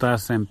si no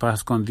estás en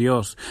paz con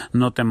Dios,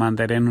 no te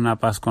mandaré en una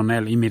paz con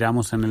Él. Y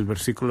miramos en el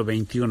versículo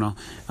 21,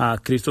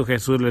 Cristo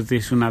Jesús les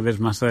dice una vez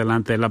más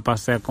adelante, la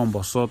paz sea con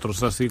vosotros.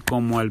 Así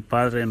como el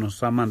Padre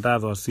nos ha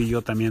mandado, así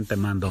yo también te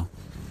mando.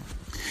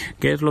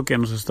 ¿Qué es lo que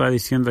nos está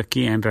diciendo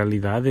aquí? En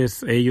realidad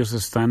ellos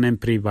están en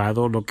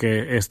privado, lo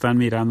que están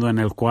mirando en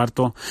el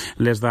cuarto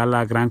les da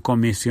la gran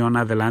comisión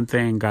adelante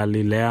en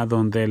Galilea,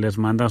 donde les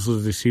manda a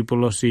sus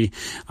discípulos y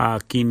a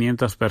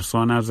 500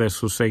 personas de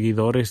sus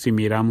seguidores, y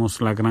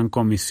miramos la gran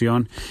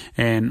comisión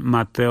en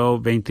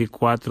Mateo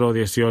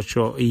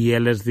 24:18, y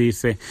Él les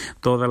dice,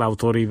 toda la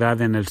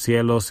autoridad en el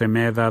cielo se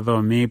me ha dado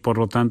a mí, por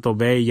lo tanto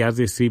ve y haz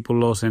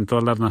discípulos en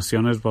todas las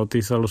naciones,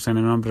 bautízalos en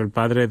el nombre del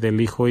Padre, del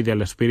Hijo y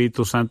del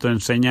Espíritu Santo,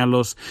 enséñalos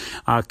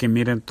a que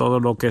miren todo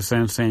lo que se ha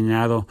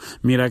enseñado.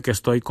 Mira que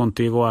estoy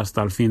contigo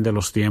hasta el fin de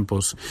los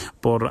tiempos.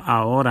 Por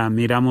ahora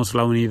miramos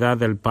la unidad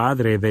del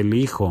Padre, del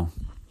Hijo,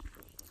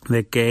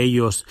 de que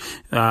ellos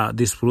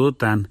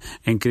disfrutan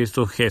en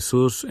Cristo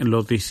Jesús.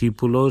 Los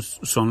discípulos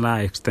son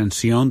la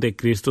extensión de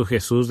Cristo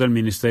Jesús, del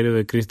ministerio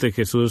de Cristo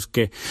Jesús,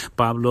 que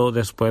Pablo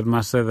después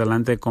más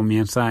adelante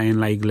comienza en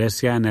la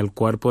iglesia, en el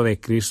cuerpo de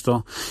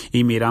Cristo,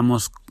 y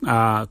miramos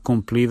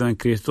cumplido en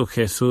Cristo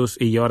Jesús.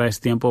 Y ahora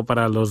es tiempo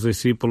para los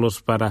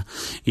discípulos para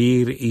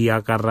ir y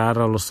agarrar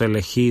a los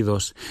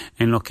elegidos,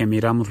 en lo que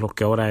miramos lo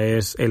que ahora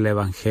es el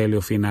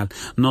Evangelio final.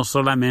 No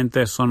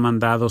solamente son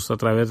mandados a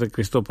través de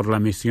Cristo por la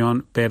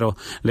misión, pero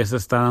les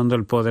está dando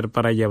el poder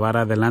para llevar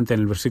adelante. En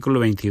el versículo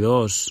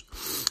 22,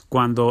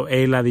 cuando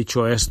Él ha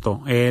dicho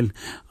esto, Él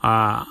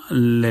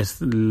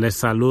les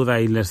saluda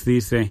y les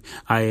dice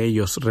a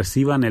ellos,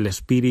 reciban el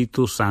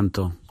Espíritu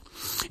Santo.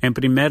 En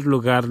primer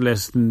lugar,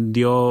 les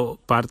dio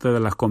parte de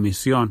la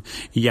comisión,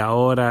 y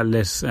ahora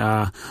les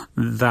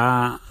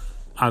da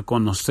a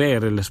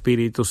conocer el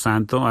Espíritu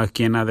Santo.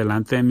 Aquí en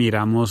adelante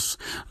miramos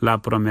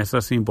la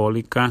promesa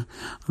simbólica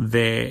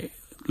de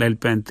el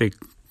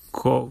Pentecostés,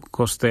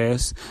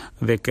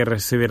 de que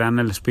recibirán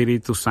el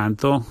Espíritu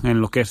Santo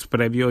en lo que es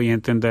previo, y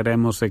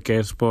entenderemos de que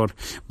es por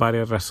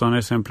varias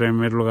razones. En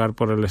primer lugar,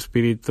 por el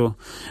Espíritu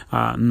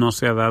no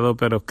se ha dado,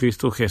 pero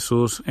Cristo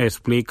Jesús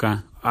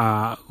explica.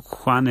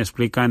 Juan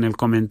explica en el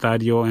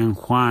comentario en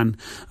Juan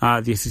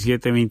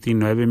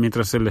 17:29,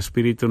 mientras el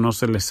Espíritu no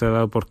se les ha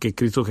dado porque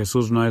Cristo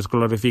Jesús no es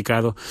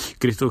glorificado.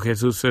 Cristo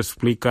Jesús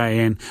explica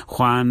en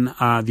Juan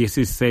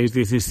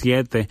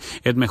 16:17,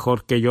 es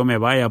mejor que yo me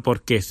vaya,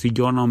 porque si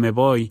yo no me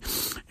voy,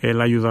 el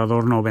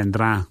ayudador no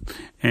vendrá.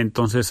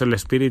 Entonces el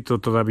Espíritu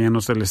todavía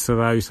no se les ha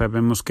dado, y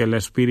sabemos que el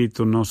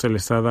Espíritu no se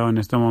les ha dado en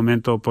este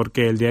momento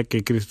porque el día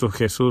que Cristo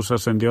Jesús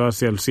ascendió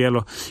hacia el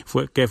cielo,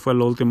 ¿qué fue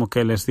lo último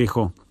que les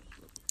dijo?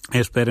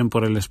 Esperen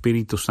por el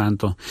Espíritu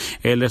Santo.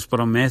 Él les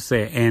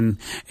promete en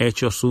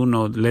Hechos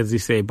 1, les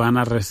dice, van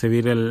a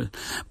recibir el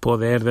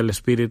poder del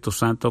Espíritu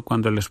Santo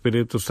cuando el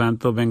Espíritu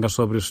Santo venga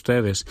sobre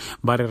ustedes.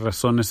 Varias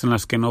razones en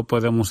las que no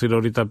podemos ir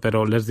ahorita,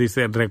 pero les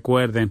dice,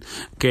 recuerden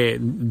que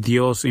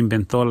Dios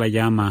inventó la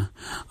llama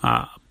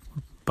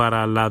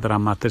para la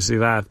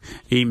dramaticidad,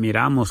 y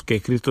miramos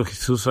que Cristo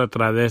Jesús, a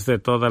través de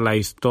toda la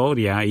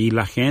historia y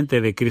la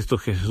gente de Cristo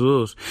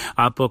Jesús,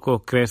 ¿a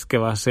poco crees que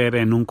va a ser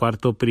en un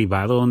cuarto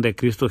privado donde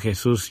Cristo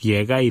Jesús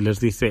llega y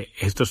les dice,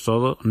 esto es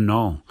todo?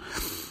 No.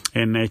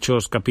 En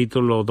Hechos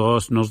capítulo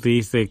 2 nos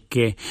dice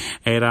que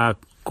era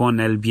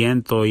con el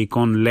viento y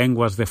con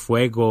lenguas de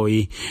fuego,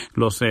 y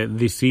los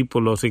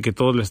discípulos, y que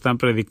todos le están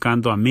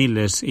predicando a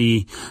miles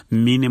y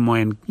mínimo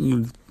en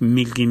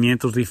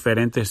 1500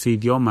 diferentes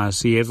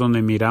idiomas, y es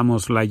donde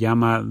miramos la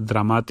llama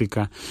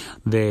dramática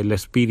del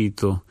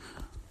Espíritu.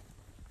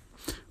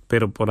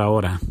 Pero por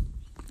ahora,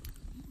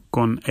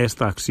 con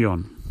esta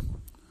acción,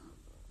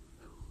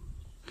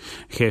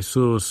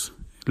 Jesús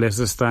les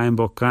está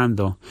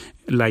invocando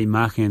la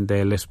imagen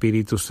del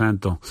Espíritu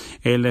Santo.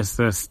 Él les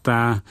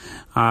está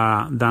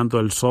dando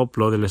el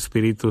soplo del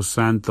Espíritu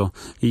Santo,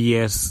 y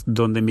es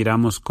donde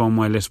miramos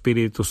como el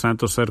Espíritu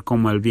Santo ser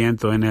como el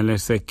viento. En el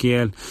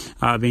Ezequiel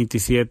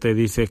 27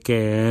 dice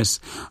que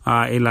es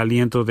el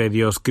aliento de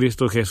Dios.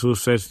 Cristo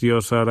Jesús es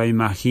Dios. Ahora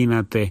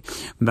imagínate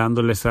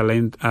dándoles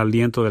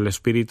aliento del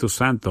Espíritu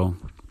Santo.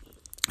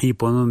 Y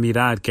podemos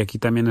mirar que aquí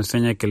también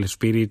enseña que el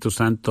Espíritu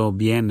Santo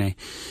viene,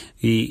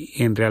 y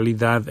en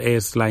realidad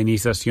es la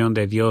iniciación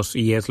de Dios,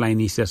 y es la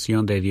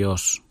iniciación de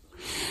Dios.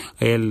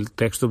 El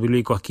texto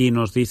bíblico aquí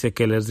nos dice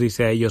que les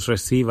dice a ellos,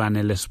 reciban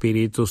el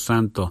Espíritu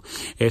Santo.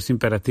 Es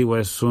imperativo,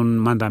 es un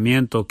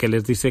mandamiento que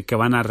les dice que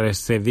van a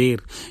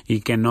recibir,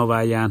 y que no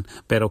vayan,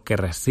 pero que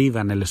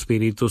reciban el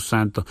Espíritu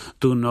Santo.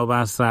 Tú no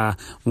vas a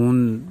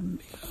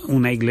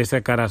una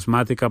iglesia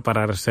carismática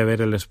para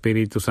recibir el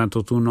Espíritu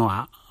Santo. Tú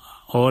no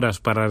horas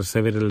para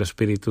recibir el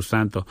Espíritu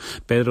Santo.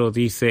 Pedro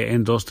dice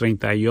en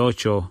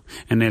 2:38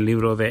 en el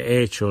libro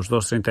de Hechos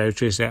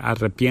 2:38, dice,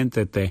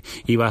 arrepiéntete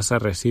y vas a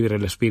recibir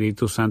el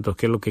Espíritu Santo.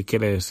 ¿Qué es lo que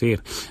quiere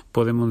decir?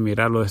 Podemos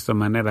mirarlo de esta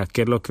manera.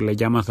 ¿Qué es lo que le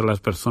llamas a las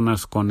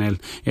personas con el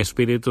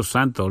Espíritu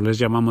Santo? Les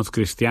llamamos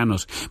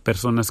cristianos.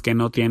 Personas que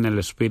no tienen el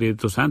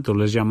Espíritu Santo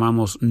les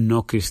llamamos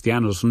no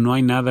cristianos. No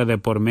hay nada de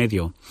por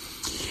medio.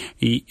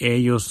 Y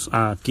ellos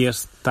aquí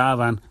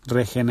estaban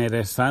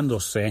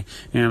regenerizándose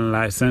en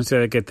la esencia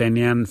de que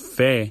tenían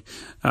fe,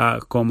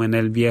 como en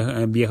el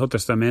Viejo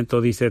Testamento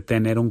dice,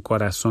 tener un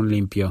corazón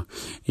limpio.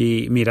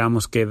 Y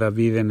miramos que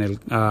David en el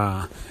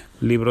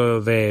libro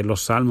de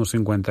los Salmos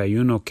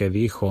 51 que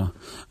dijo,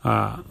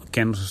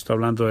 que nos está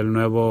hablando del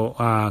nuevo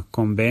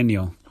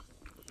convenio.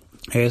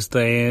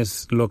 Este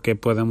es lo que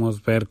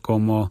podemos ver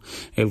como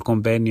el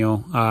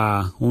convenio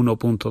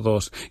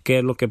 1.2. ¿Qué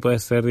es lo que puede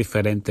ser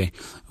diferente?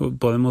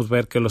 Podemos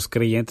ver que los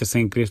creyentes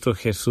en Cristo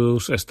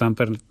Jesús están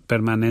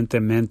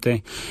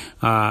permanentemente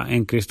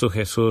en Cristo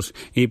Jesús,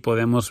 y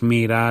podemos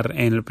mirar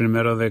en el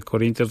 1 de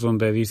Corintios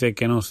donde dice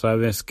que no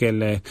sabes que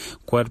el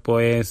cuerpo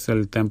es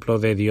el templo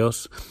de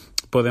Dios.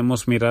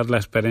 Podemos mirar la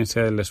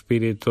experiencia del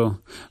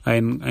Espíritu.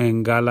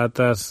 En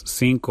Gálatas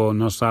 5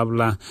 nos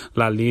habla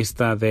la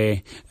lista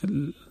de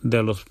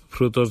los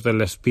frutos del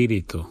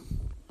Espíritu.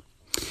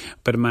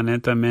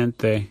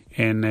 Permanentemente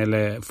en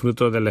el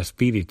fruto del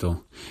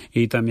Espíritu.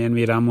 Y también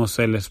miramos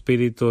el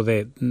Espíritu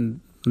de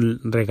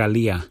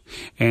regalía.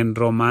 En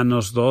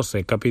Romanos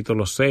 12,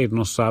 capítulo 6,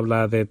 nos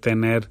habla de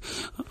tener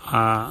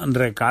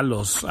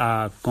regalos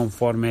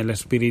conforme el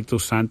Espíritu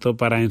Santo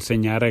para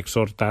enseñar,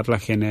 exhortar la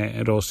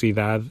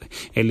generosidad,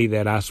 el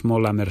liderazgo,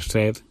 la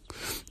merced.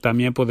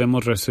 También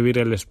podemos recibir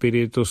el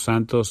Espíritu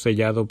Santo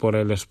sellado por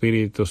el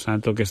Espíritu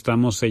Santo. Que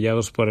estamos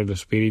sellados por el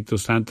Espíritu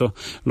Santo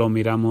lo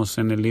miramos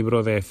en el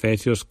libro de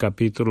Efesios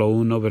capítulo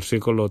 1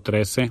 versículo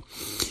 13,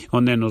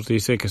 donde nos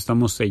dice que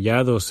estamos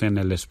sellados en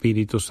el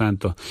Espíritu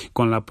Santo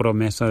con la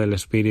promesa del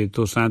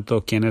Espíritu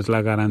Santo, quien es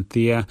la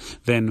garantía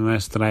de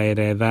nuestra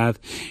heredad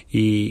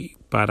y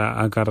para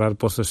agarrar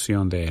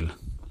posesión de él.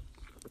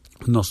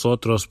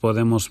 nosotros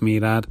podemos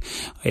mirar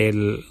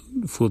el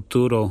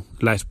futuro,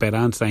 la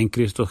esperanza en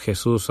Cristo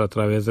Jesús a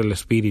través del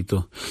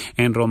Espíritu.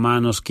 En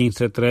Romanos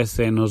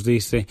 15:13 nos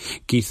dice,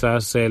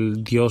 quizás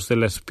el Dios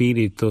del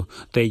Espíritu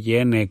te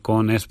llene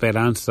con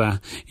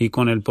esperanza y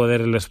con el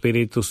poder del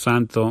Espíritu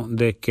Santo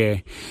de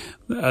que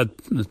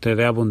te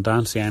dé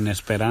abundancia en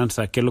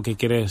esperanza. ¿Qué es lo que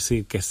quiere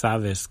decir? Que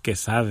sabes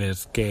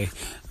que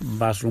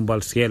vas rumbo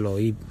al cielo.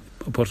 Y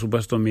por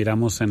supuesto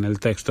miramos en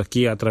el texto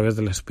aquí a través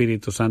del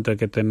Espíritu Santo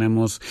que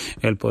tenemos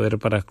el poder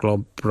para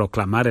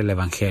proclamar el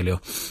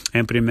Evangelio.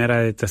 En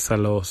Primera de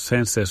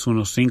Tesalonicenses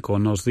 1:5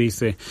 nos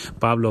dice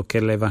Pablo que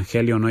el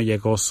Evangelio no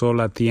llegó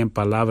solo a ti en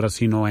palabras,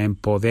 sino en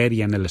poder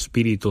y en el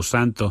Espíritu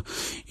Santo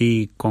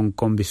y con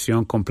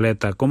convicción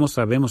completa. ¿Cómo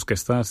sabemos que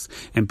estás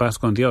en paz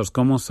con Dios?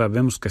 ¿Cómo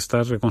sabemos que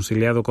estás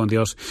reconciliado con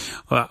Dios?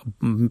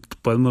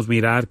 Podemos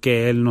mirar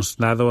que Él nos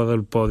ha dado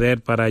el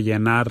poder para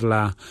llenar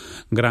la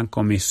gran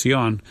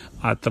comisión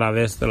a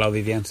través de la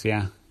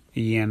obediencia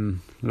y en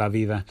la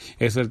vida.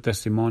 Es el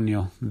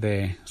testimonio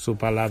de su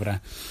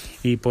palabra.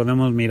 Y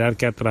podemos mirar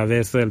que a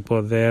través del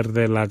poder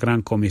de la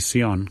gran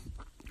comisión,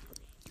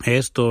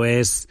 esto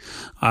es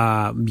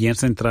bien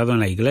centrado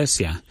en la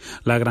iglesia.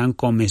 La gran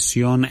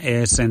comisión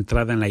es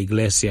centrada en la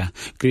iglesia.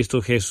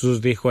 Cristo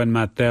Jesús dijo en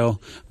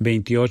Mateo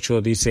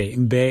 28, dice,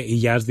 ve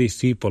y haz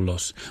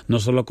discípulos, no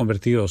solo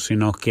convertidos,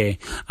 sino que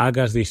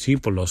hagas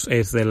discípulos,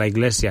 es de la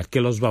iglesia, que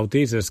los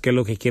bautices. ¿Qué es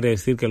lo que quiere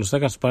decir? Que los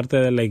hagas parte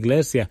de la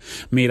iglesia.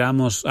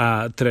 Miramos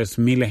a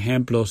 3,000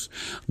 ejemplos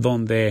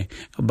donde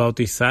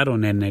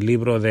bautizaron en el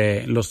libro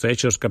de los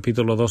Hechos,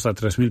 capítulo 2, a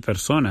 3,000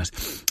 personas.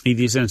 Y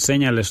dice,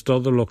 enséñales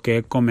todo lo que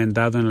he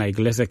recomendado en la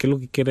iglesia. ¿Qué es lo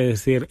que quiere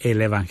decir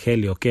el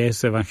Evangelio? ¿Qué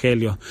es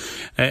Evangelio?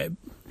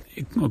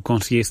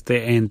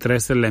 Consiste en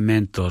 3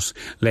 elementos: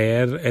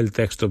 leer el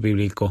texto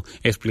bíblico,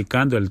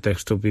 explicando el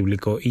texto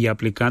bíblico y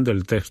aplicando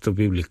el texto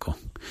bíblico.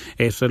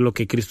 Eso es lo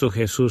que Cristo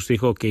Jesús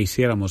dijo que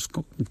hiciéramos.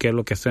 ¿Qué es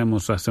lo que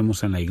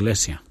hacemos en la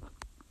iglesia?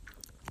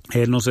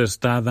 Él nos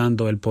está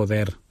dando el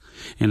poder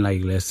en la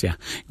iglesia,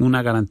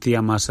 una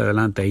garantía más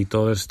adelante, y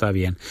todo está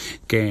bien,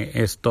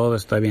 todo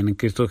está bien en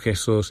Cristo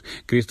Jesús.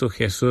 Cristo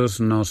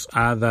Jesús nos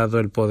ha dado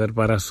el poder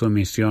para su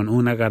misión,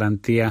 una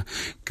garantía.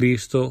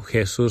 Cristo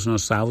Jesús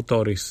nos ha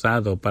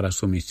autorizado para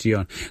su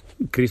misión.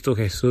 Cristo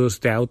Jesús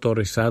te ha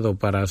autorizado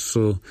para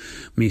su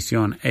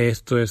misión.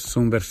 Esto es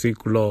un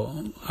versículo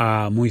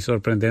muy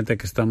sorprendente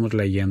que estamos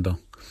leyendo.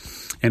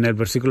 En el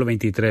versículo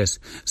 23,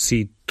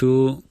 si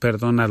tú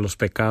perdonas los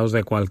pecados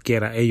de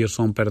cualquiera, ellos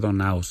son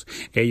perdonados.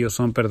 Ellos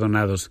son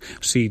perdonados.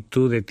 Si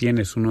tú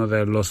detienes uno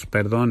de los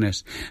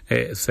perdones,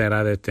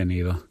 será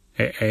detenido.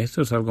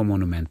 Esto es algo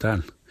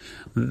monumental.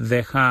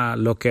 Deja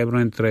lo quebro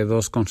entre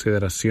 2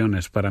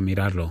 consideraciones para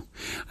mirarlo.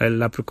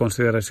 La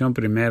consideración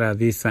primera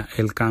dice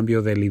el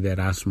cambio de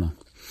liderazgo.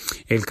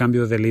 El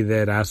cambio de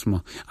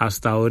liderazgo.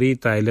 Hasta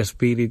ahorita el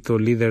espíritu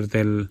líder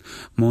del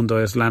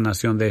mundo es la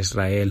nación de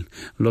Israel.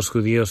 Los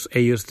judíos,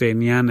 ellos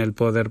tenían el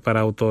poder para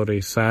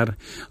autorizar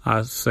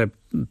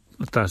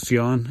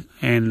aceptación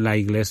en la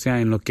iglesia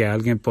en lo que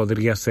alguien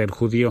podría ser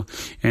judío.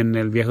 En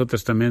el Viejo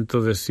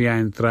Testamento decía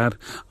entrar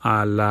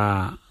a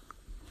la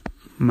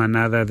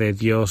manada de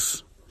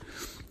Dios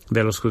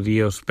de los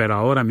judíos, pero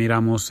ahora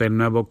miramos el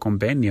nuevo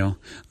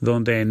convenio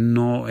donde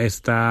no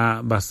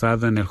está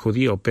basado en el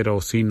judío, pero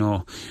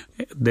sino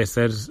de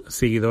ser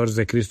seguidores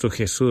de Cristo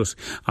Jesús.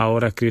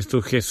 Ahora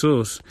Cristo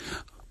Jesús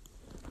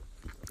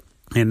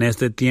en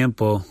este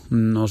tiempo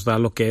nos da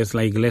lo que es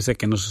la iglesia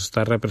que nos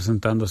está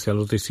representando hacia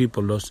los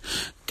discípulos,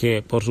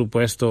 que por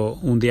supuesto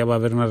un día va a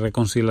haber una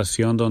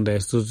reconciliación donde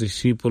estos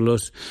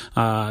discípulos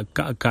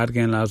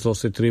carguen las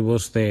 12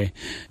 tribus de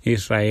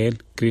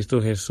Israel.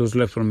 Cristo Jesús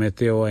le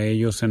prometió a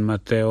ellos en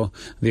Mateo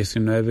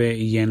 19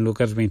 y en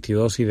Lucas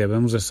 22, y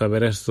debemos de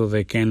saber esto,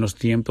 de que en los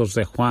tiempos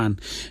de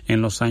Juan,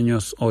 en los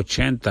años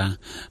 80,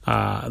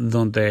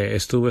 donde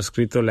estuvo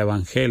escrito el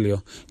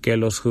Evangelio, que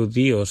los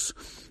judíos,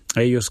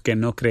 ellos que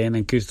no creen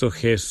en Cristo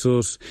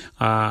Jesús,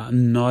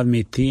 no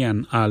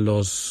admitían a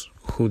los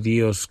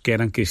judíos que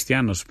eran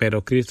cristianos,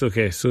 pero Cristo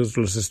Jesús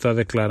los está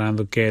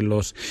declarando que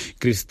los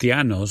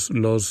cristianos,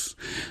 los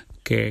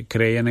que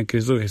creían en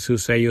Cristo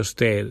Jesús, ellos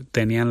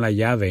tenían la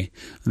llave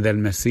del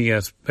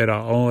Mesías, pero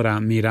ahora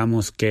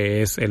miramos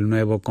que es el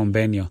nuevo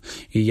convenio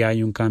y ya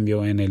hay un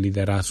cambio en el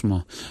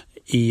liderazgo.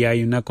 Y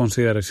hay una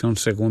consideración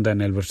segunda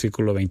en el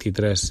versículo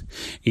 23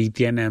 y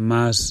tiene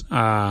más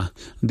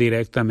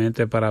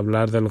directamente para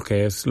hablar de lo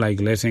que es la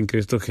iglesia en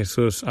Cristo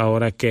Jesús.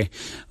 Ahora que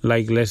la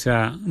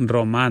iglesia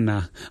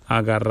romana ha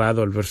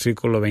agarrado el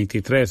versículo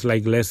 23, la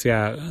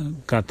iglesia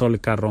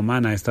católica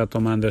romana está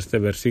tomando este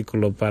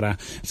versículo para,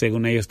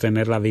 según ellos,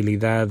 tener la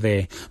habilidad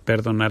de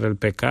perdonar el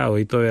pecado,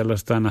 y todavía lo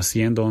están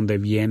haciendo, donde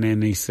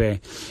vienen y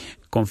se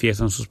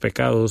confiesan sus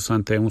pecados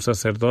ante un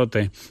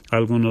sacerdote.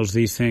 Algunos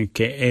dicen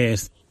que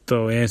esto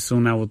es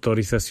una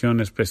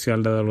autorización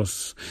especial de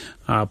los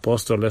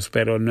apóstoles,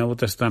 pero el Nuevo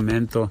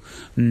Testamento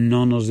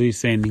no nos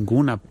dice en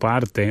ninguna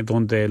parte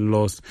donde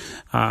los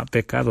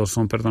pecados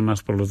son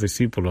perdonados por los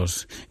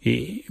discípulos.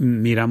 Y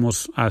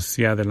miramos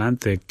hacia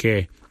adelante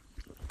que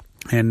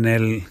en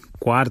el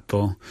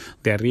cuarto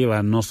de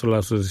arriba, no solo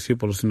a sus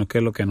discípulos, sino que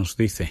es lo que nos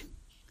dice,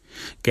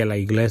 que la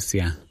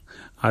iglesia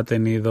ha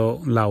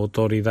tenido la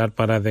autoridad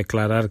para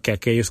declarar que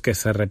aquellos que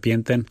se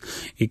arrepienten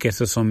y que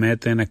se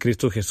someten a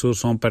Cristo Jesús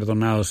son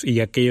perdonados,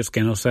 y aquellos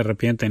que no se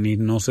arrepienten y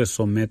no se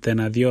someten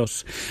a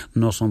Dios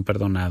no son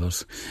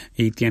perdonados.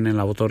 Y tienen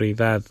la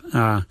autoridad,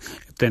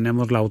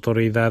 tenemos la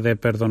autoridad de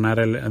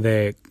perdonar,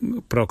 de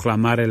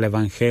proclamar el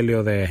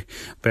Evangelio, de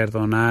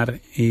perdonar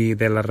y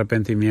del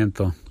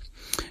arrepentimiento.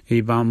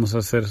 Y vamos a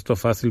hacer esto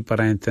fácil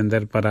para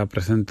entender, para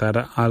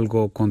presentar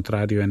algo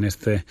contrario en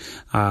este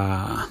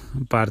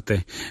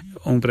parte.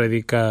 Un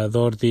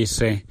predicador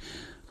dice,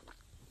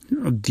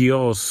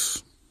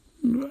 Dios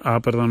ha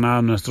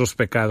perdonado nuestros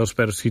pecados,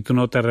 pero si tú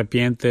no te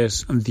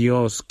arrepientes,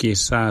 Dios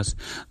quizás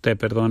te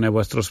perdone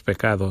vuestros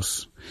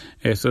pecados.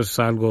 Eso es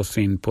algo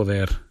sin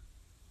poder.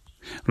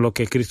 Lo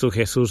que Cristo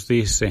Jesús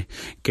dice,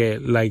 que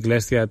la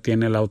iglesia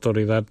tiene la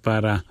autoridad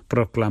para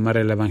proclamar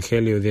el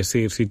Evangelio y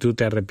decir, si tú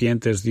te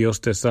arrepientes,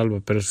 Dios te salva,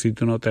 pero si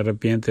tú no te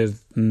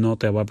arrepientes, no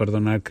te va a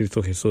perdonar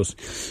Cristo Jesús.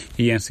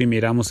 Y así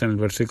miramos en el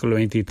versículo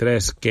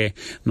 23 que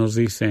nos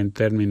dice en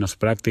términos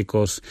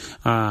prácticos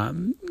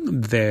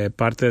de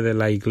parte de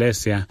la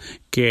iglesia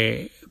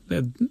que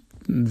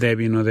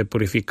debino de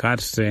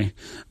purificarse,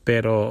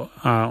 pero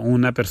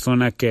una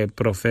persona que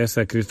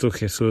profesa a Cristo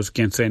Jesús,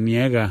 quien se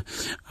niega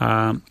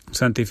a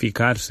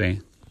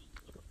santificarse,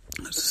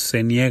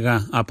 se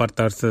niega a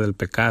apartarse del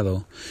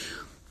pecado.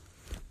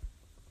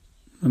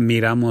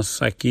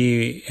 Miramos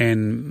aquí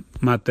en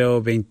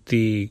Mateo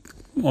 28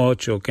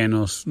 que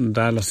nos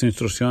da las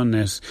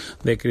instrucciones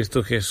de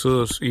Cristo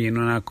Jesús, y en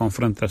una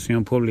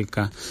confrontación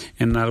pública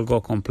en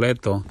algo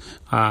completo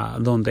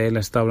donde Él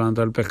está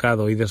hablando del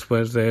pecado, y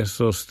después de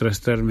esos tres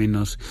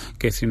términos,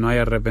 que si no hay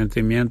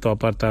arrepentimiento,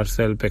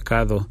 apartarse del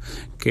pecado,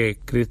 que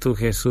Cristo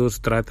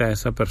Jesús trata a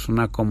esa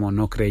persona como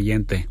no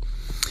creyente.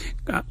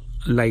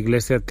 La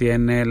iglesia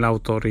tiene la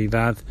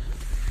autoridad,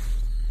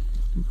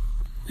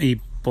 y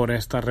por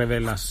esta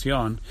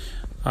revelación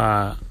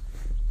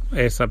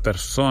esa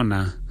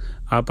persona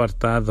ha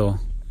apartado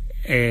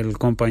el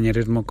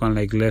compañerismo con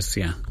la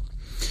iglesia.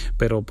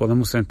 Pero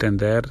podemos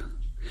entender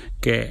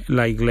que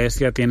la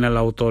iglesia tiene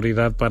la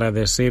autoridad para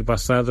decir,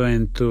 basado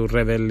en tu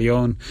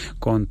rebelión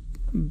con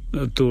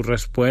tus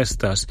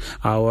respuestas,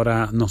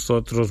 ahora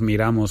nosotros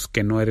miramos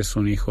que no eres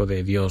un hijo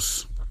de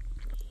Dios.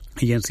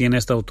 Y en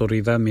esta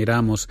autoridad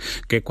miramos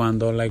que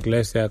cuando la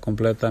iglesia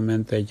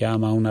completamente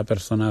llama a una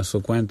persona a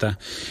su cuenta,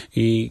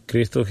 y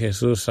Cristo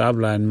Jesús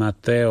habla en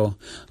Mateo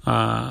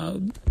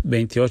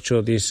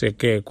 28, dice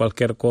que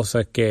cualquier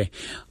cosa que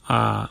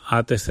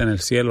ates en el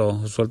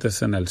cielo,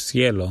 sueltes en el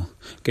cielo.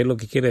 ¿Qué es lo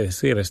que quiere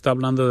decir? Está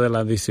hablando de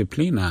la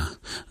disciplina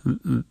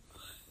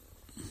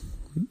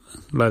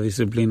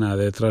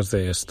detrás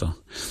de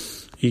esto.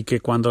 Y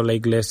que cuando la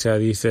iglesia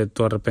dice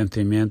tu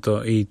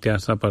arrepentimiento y te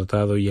has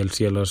apartado y el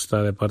cielo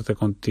está de parte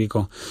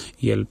contigo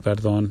y el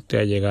perdón te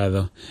ha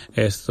llegado.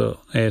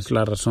 Esto es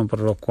la razón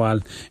por la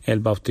cual el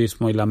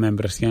bautismo y la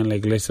membresía en la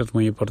iglesia es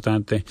muy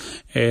importante.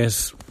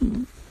 Es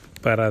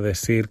para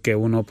decir que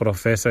uno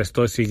profesa,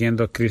 estoy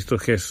siguiendo a Cristo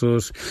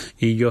Jesús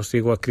y yo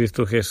sigo a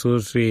Cristo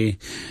Jesús y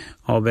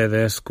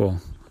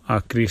obedezco a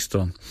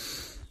Cristo.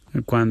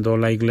 Cuando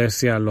la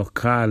iglesia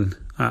local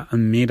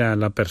mira a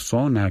la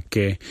persona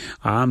que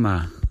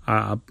amar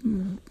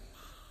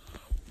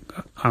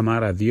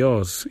a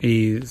Dios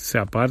y se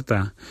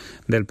aparta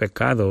del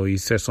pecado y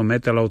se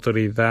somete a la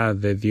autoridad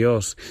de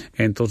Dios,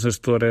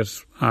 entonces tú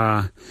eres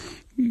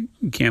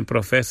quien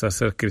profesa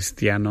ser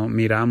cristiano.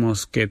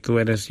 Miramos que tú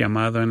eres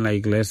llamado en la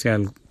iglesia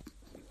al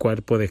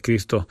cuerpo de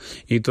Cristo,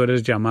 y tú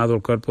eres llamado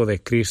al cuerpo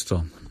de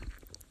Cristo.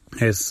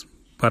 Es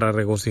para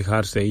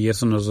regocijarse, y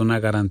eso nos da una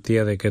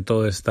garantía de que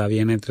todo está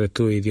bien entre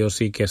tú y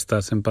Dios, y que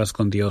estás en paz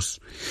con Dios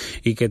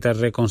y que te has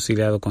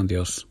reconciliado con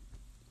Dios.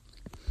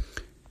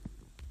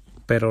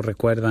 Pero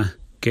recuerda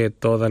que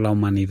toda la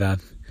humanidad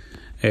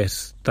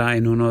está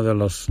en uno de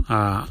los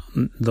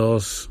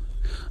dos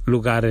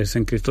lugares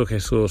en Cristo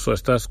Jesús: o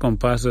estás con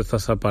paz o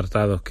estás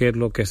apartado. ¿Qué es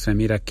lo que se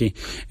mira aquí?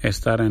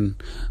 Estar en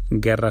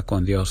guerra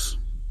con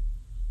Dios.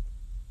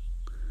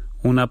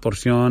 Una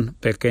porción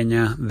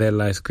pequeña de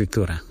la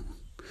Escritura,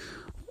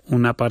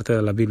 una parte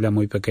de la Biblia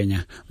muy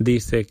pequeña,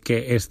 dice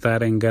que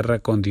estar en guerra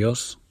con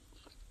Dios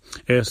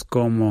es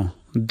como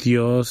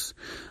Dios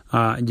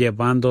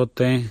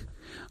llevándote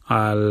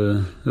a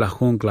la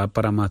jungla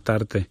para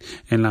matarte.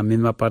 En la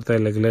misma parte de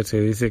la iglesia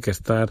dice que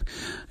estar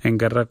en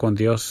guerra con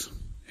Dios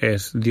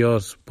es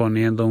Dios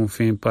poniendo un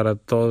fin para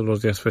todos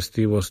los días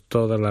festivos,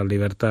 toda la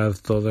libertad,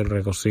 todo el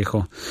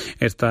regocijo.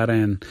 Estar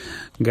en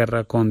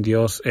guerra con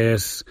Dios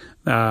es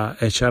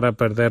echar a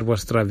perder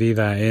vuestra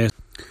vida.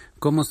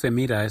 ¿Cómo se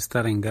mira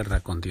estar en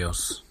guerra con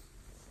Dios?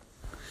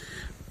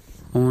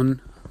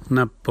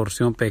 Una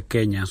porción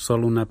pequeña,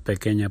 solo una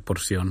pequeña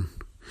porción,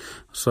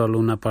 solo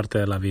una parte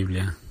de la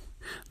Biblia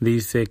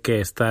dice que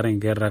estar en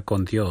guerra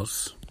con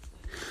Dios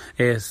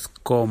es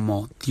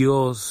como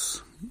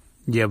Dios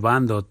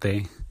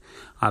llevándote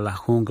a la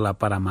jungla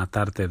para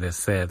matarte de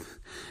sed.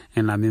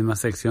 en la misma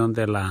sección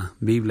de la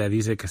Biblia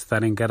dice que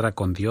estar en guerra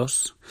con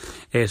Dios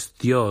es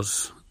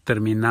Dios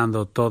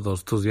terminando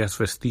todos tus días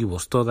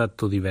festivos, toda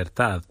tu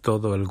libertad,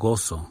 todo el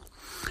gozo.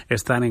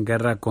 Estar en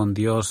guerra con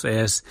Dios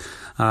es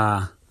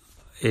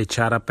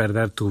echar a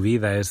perder tu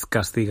vida, es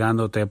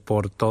castigándote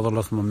por todos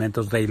los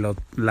momentos de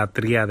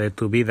idolatría de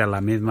tu vida. La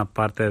misma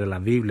parte de la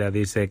Biblia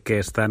dice que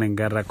estar en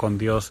guerra con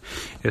Dios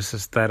es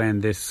estar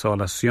en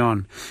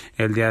desolación.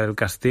 El día del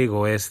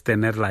castigo es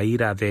tener la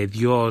ira de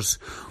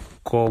Dios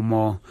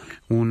como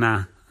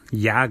una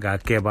llaga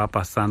que va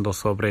pasando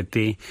sobre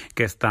ti,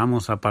 que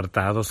estamos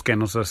apartados, que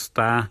nos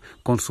está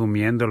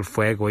consumiendo el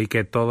fuego y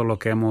que todo lo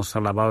que hemos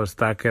alabado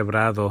está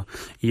quebrado,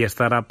 y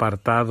estar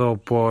apartado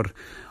por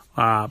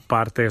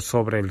parte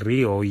sobre el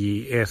río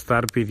y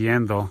estar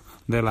pidiendo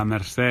de la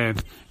merced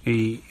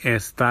y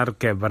estar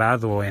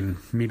quebrado en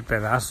 1000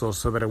 pedazos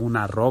sobre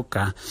una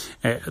roca,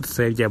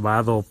 ser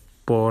llevado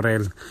por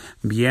el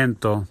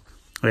viento,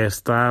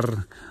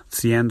 estar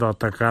siendo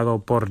atacado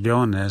por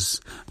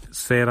leones,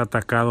 ser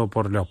atacado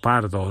por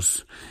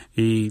leopardos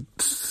y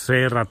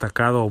ser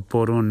atacado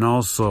por un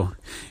oso,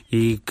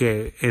 y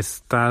que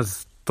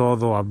estás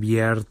todo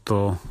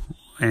abierto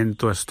en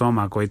tu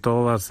estómago. Y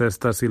todas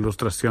estas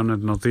ilustraciones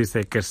nos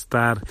dice que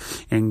estar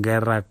en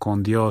guerra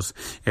con Dios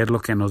es lo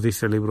que nos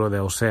dice el libro de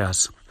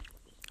Oseas.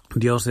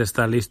 Dios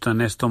está listo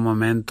en este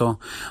momento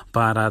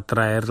para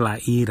traer la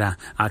ira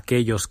a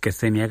aquellos que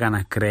se niegan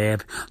a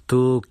creer.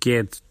 Tú que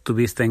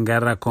estuviste en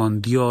guerra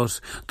con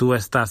Dios, tú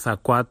estás a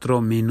 4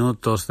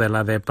 minutos de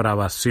la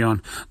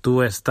depravación.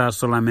 Tú estás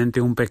solamente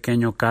un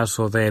pequeño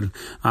caso del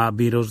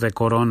virus de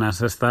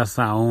coronas. Estás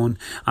a un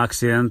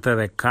accidente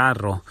de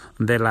carro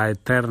de la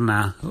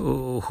eterna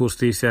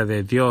justicia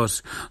de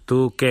Dios.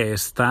 Tú que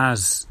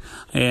estás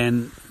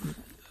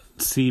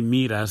si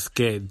miras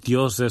que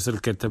Dios es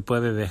el que te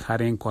puede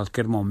dejar en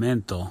cualquier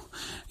momento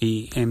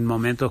y en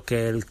momentos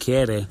que Él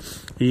quiere,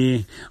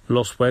 y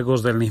los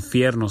fuegos del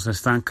infierno se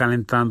están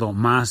calentando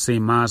más y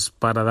más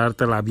para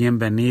darte la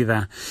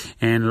bienvenida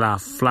en la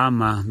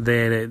flama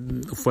de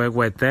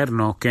fuego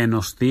eterno, que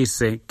nos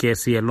dice que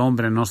si el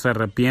hombre no se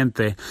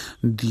arrepiente,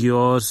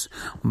 Dios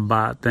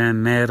va a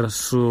tener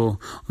su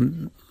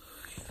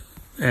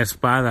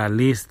espada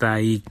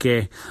lista y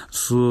que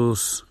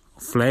sus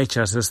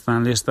flechas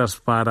están listas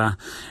para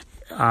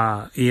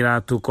ir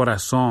a tu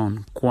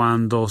corazón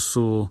cuando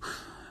su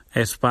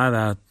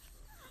espada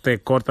te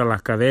corta la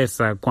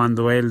cabeza,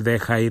 cuando Él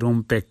deja ir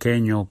un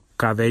pequeño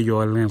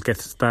cabello en el que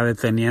se está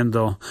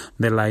deteniendo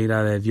de la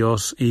ira de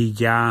Dios, y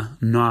ya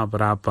no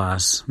habrá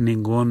paz,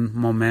 ningún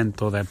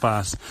momento de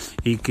paz.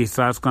 Y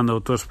quizás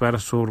cuando tú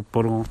esperas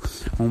por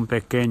un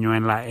pequeño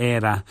en la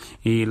era,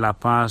 y la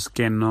paz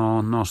que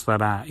no nos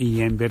dará,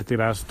 y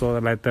invertirás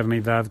toda la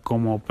eternidad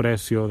como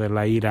precio de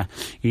la ira,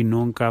 y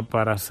nunca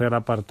para ser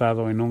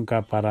apartado, y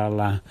nunca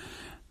para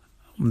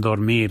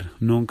dormir,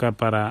 nunca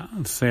para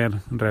ser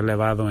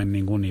relevado en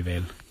ningún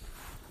nivel.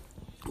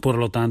 Por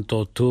lo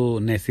tanto, tú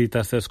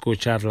necesitas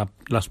escuchar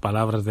las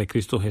palabras de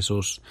Cristo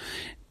Jesús.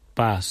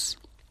 Paz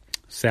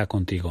sea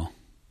contigo.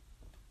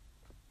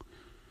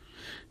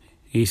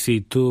 Y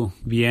si tú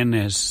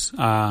vienes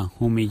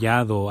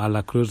humillado a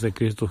la cruz de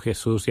Cristo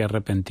Jesús y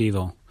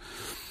arrepentido,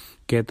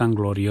 qué tan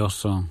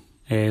glorioso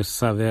es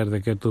saber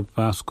de que tu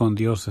paz con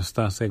Dios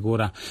está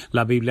segura.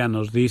 La Biblia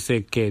nos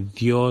dice que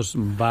Dios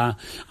va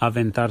a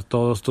aventar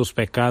todos tus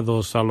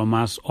pecados a lo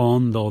más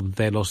hondo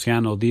del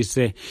océano.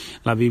 Dice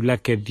la Biblia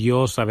que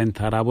Dios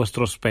aventará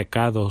vuestros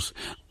pecados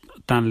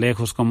tan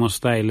lejos como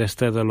está el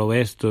este del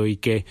oeste, y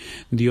que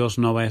Dios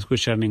no va a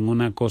escuchar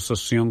ninguna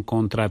acusación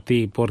contra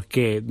ti,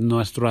 porque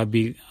nuestro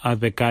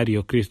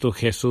advocario, Cristo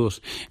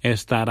Jesús,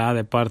 estará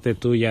de parte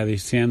tuya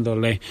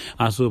diciéndole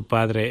a su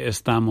Padre: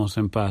 estamos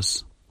en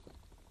paz.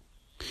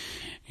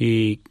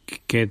 Y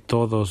que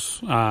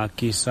todos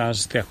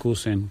quizás te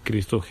acusen,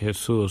 Cristo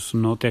Jesús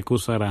no te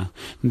acusará.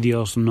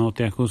 Dios no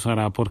te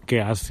acusará, porque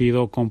has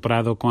sido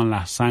comprado con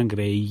la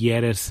sangre y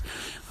eres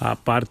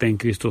parte en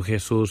Cristo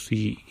Jesús,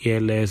 y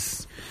Él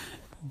es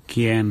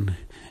quien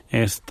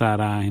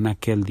estará en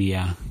aquel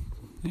día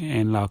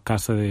en la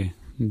casa de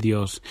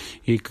Dios.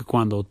 Y que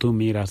cuando tú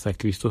miras a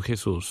Cristo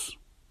Jesús,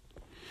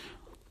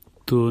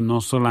 tú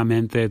no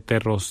solamente te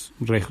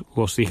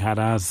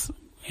regocijarás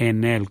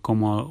en Él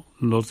como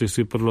los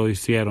discípulos lo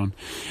hicieron,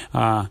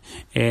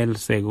 Él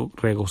se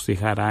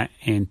regocijará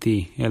en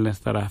ti. Él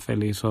estará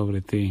feliz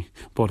sobre ti.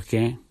 ¿Por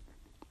qué?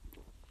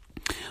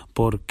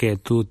 Porque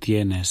tú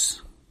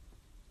tienes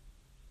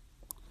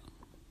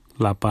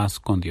la paz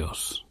con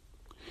Dios.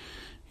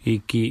 Y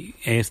que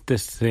este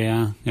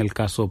sea el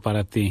caso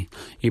para ti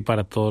y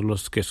para todos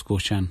los que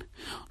escuchan.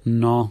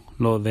 No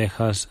lo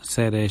dejas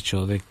ser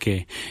hecho de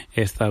que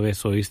esta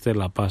vez oíste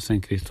la paz en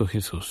Cristo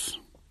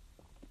Jesús.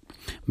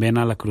 Ven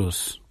a la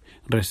cruz,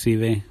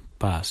 recibe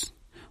paz.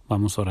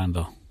 Vamos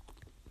orando.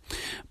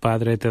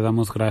 Padre, te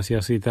damos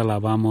gracias y te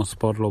alabamos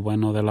por lo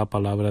bueno de la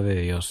palabra de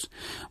Dios,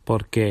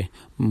 porque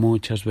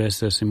muchas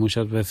veces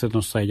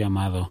nos ha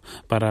llamado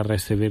para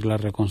recibir la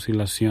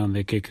reconciliación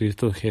de que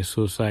Cristo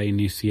Jesús ha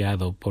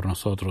iniciado por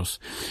nosotros.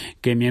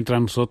 Que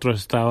mientras nosotros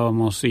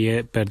estábamos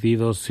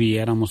perdidos y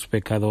éramos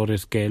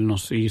pecadores, que Él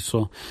nos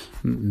hizo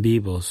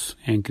vivos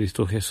en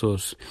Cristo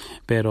Jesús.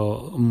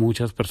 Pero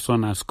muchas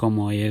personas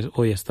como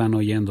hoy están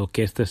oyendo,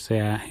 que este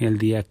sea el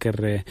día que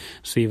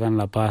reciban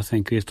la paz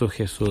en Cristo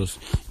Jesús,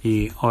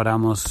 y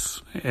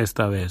oramos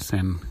esta vez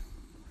en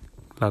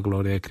la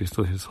gloria de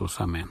Cristo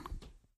Jesús. Amén.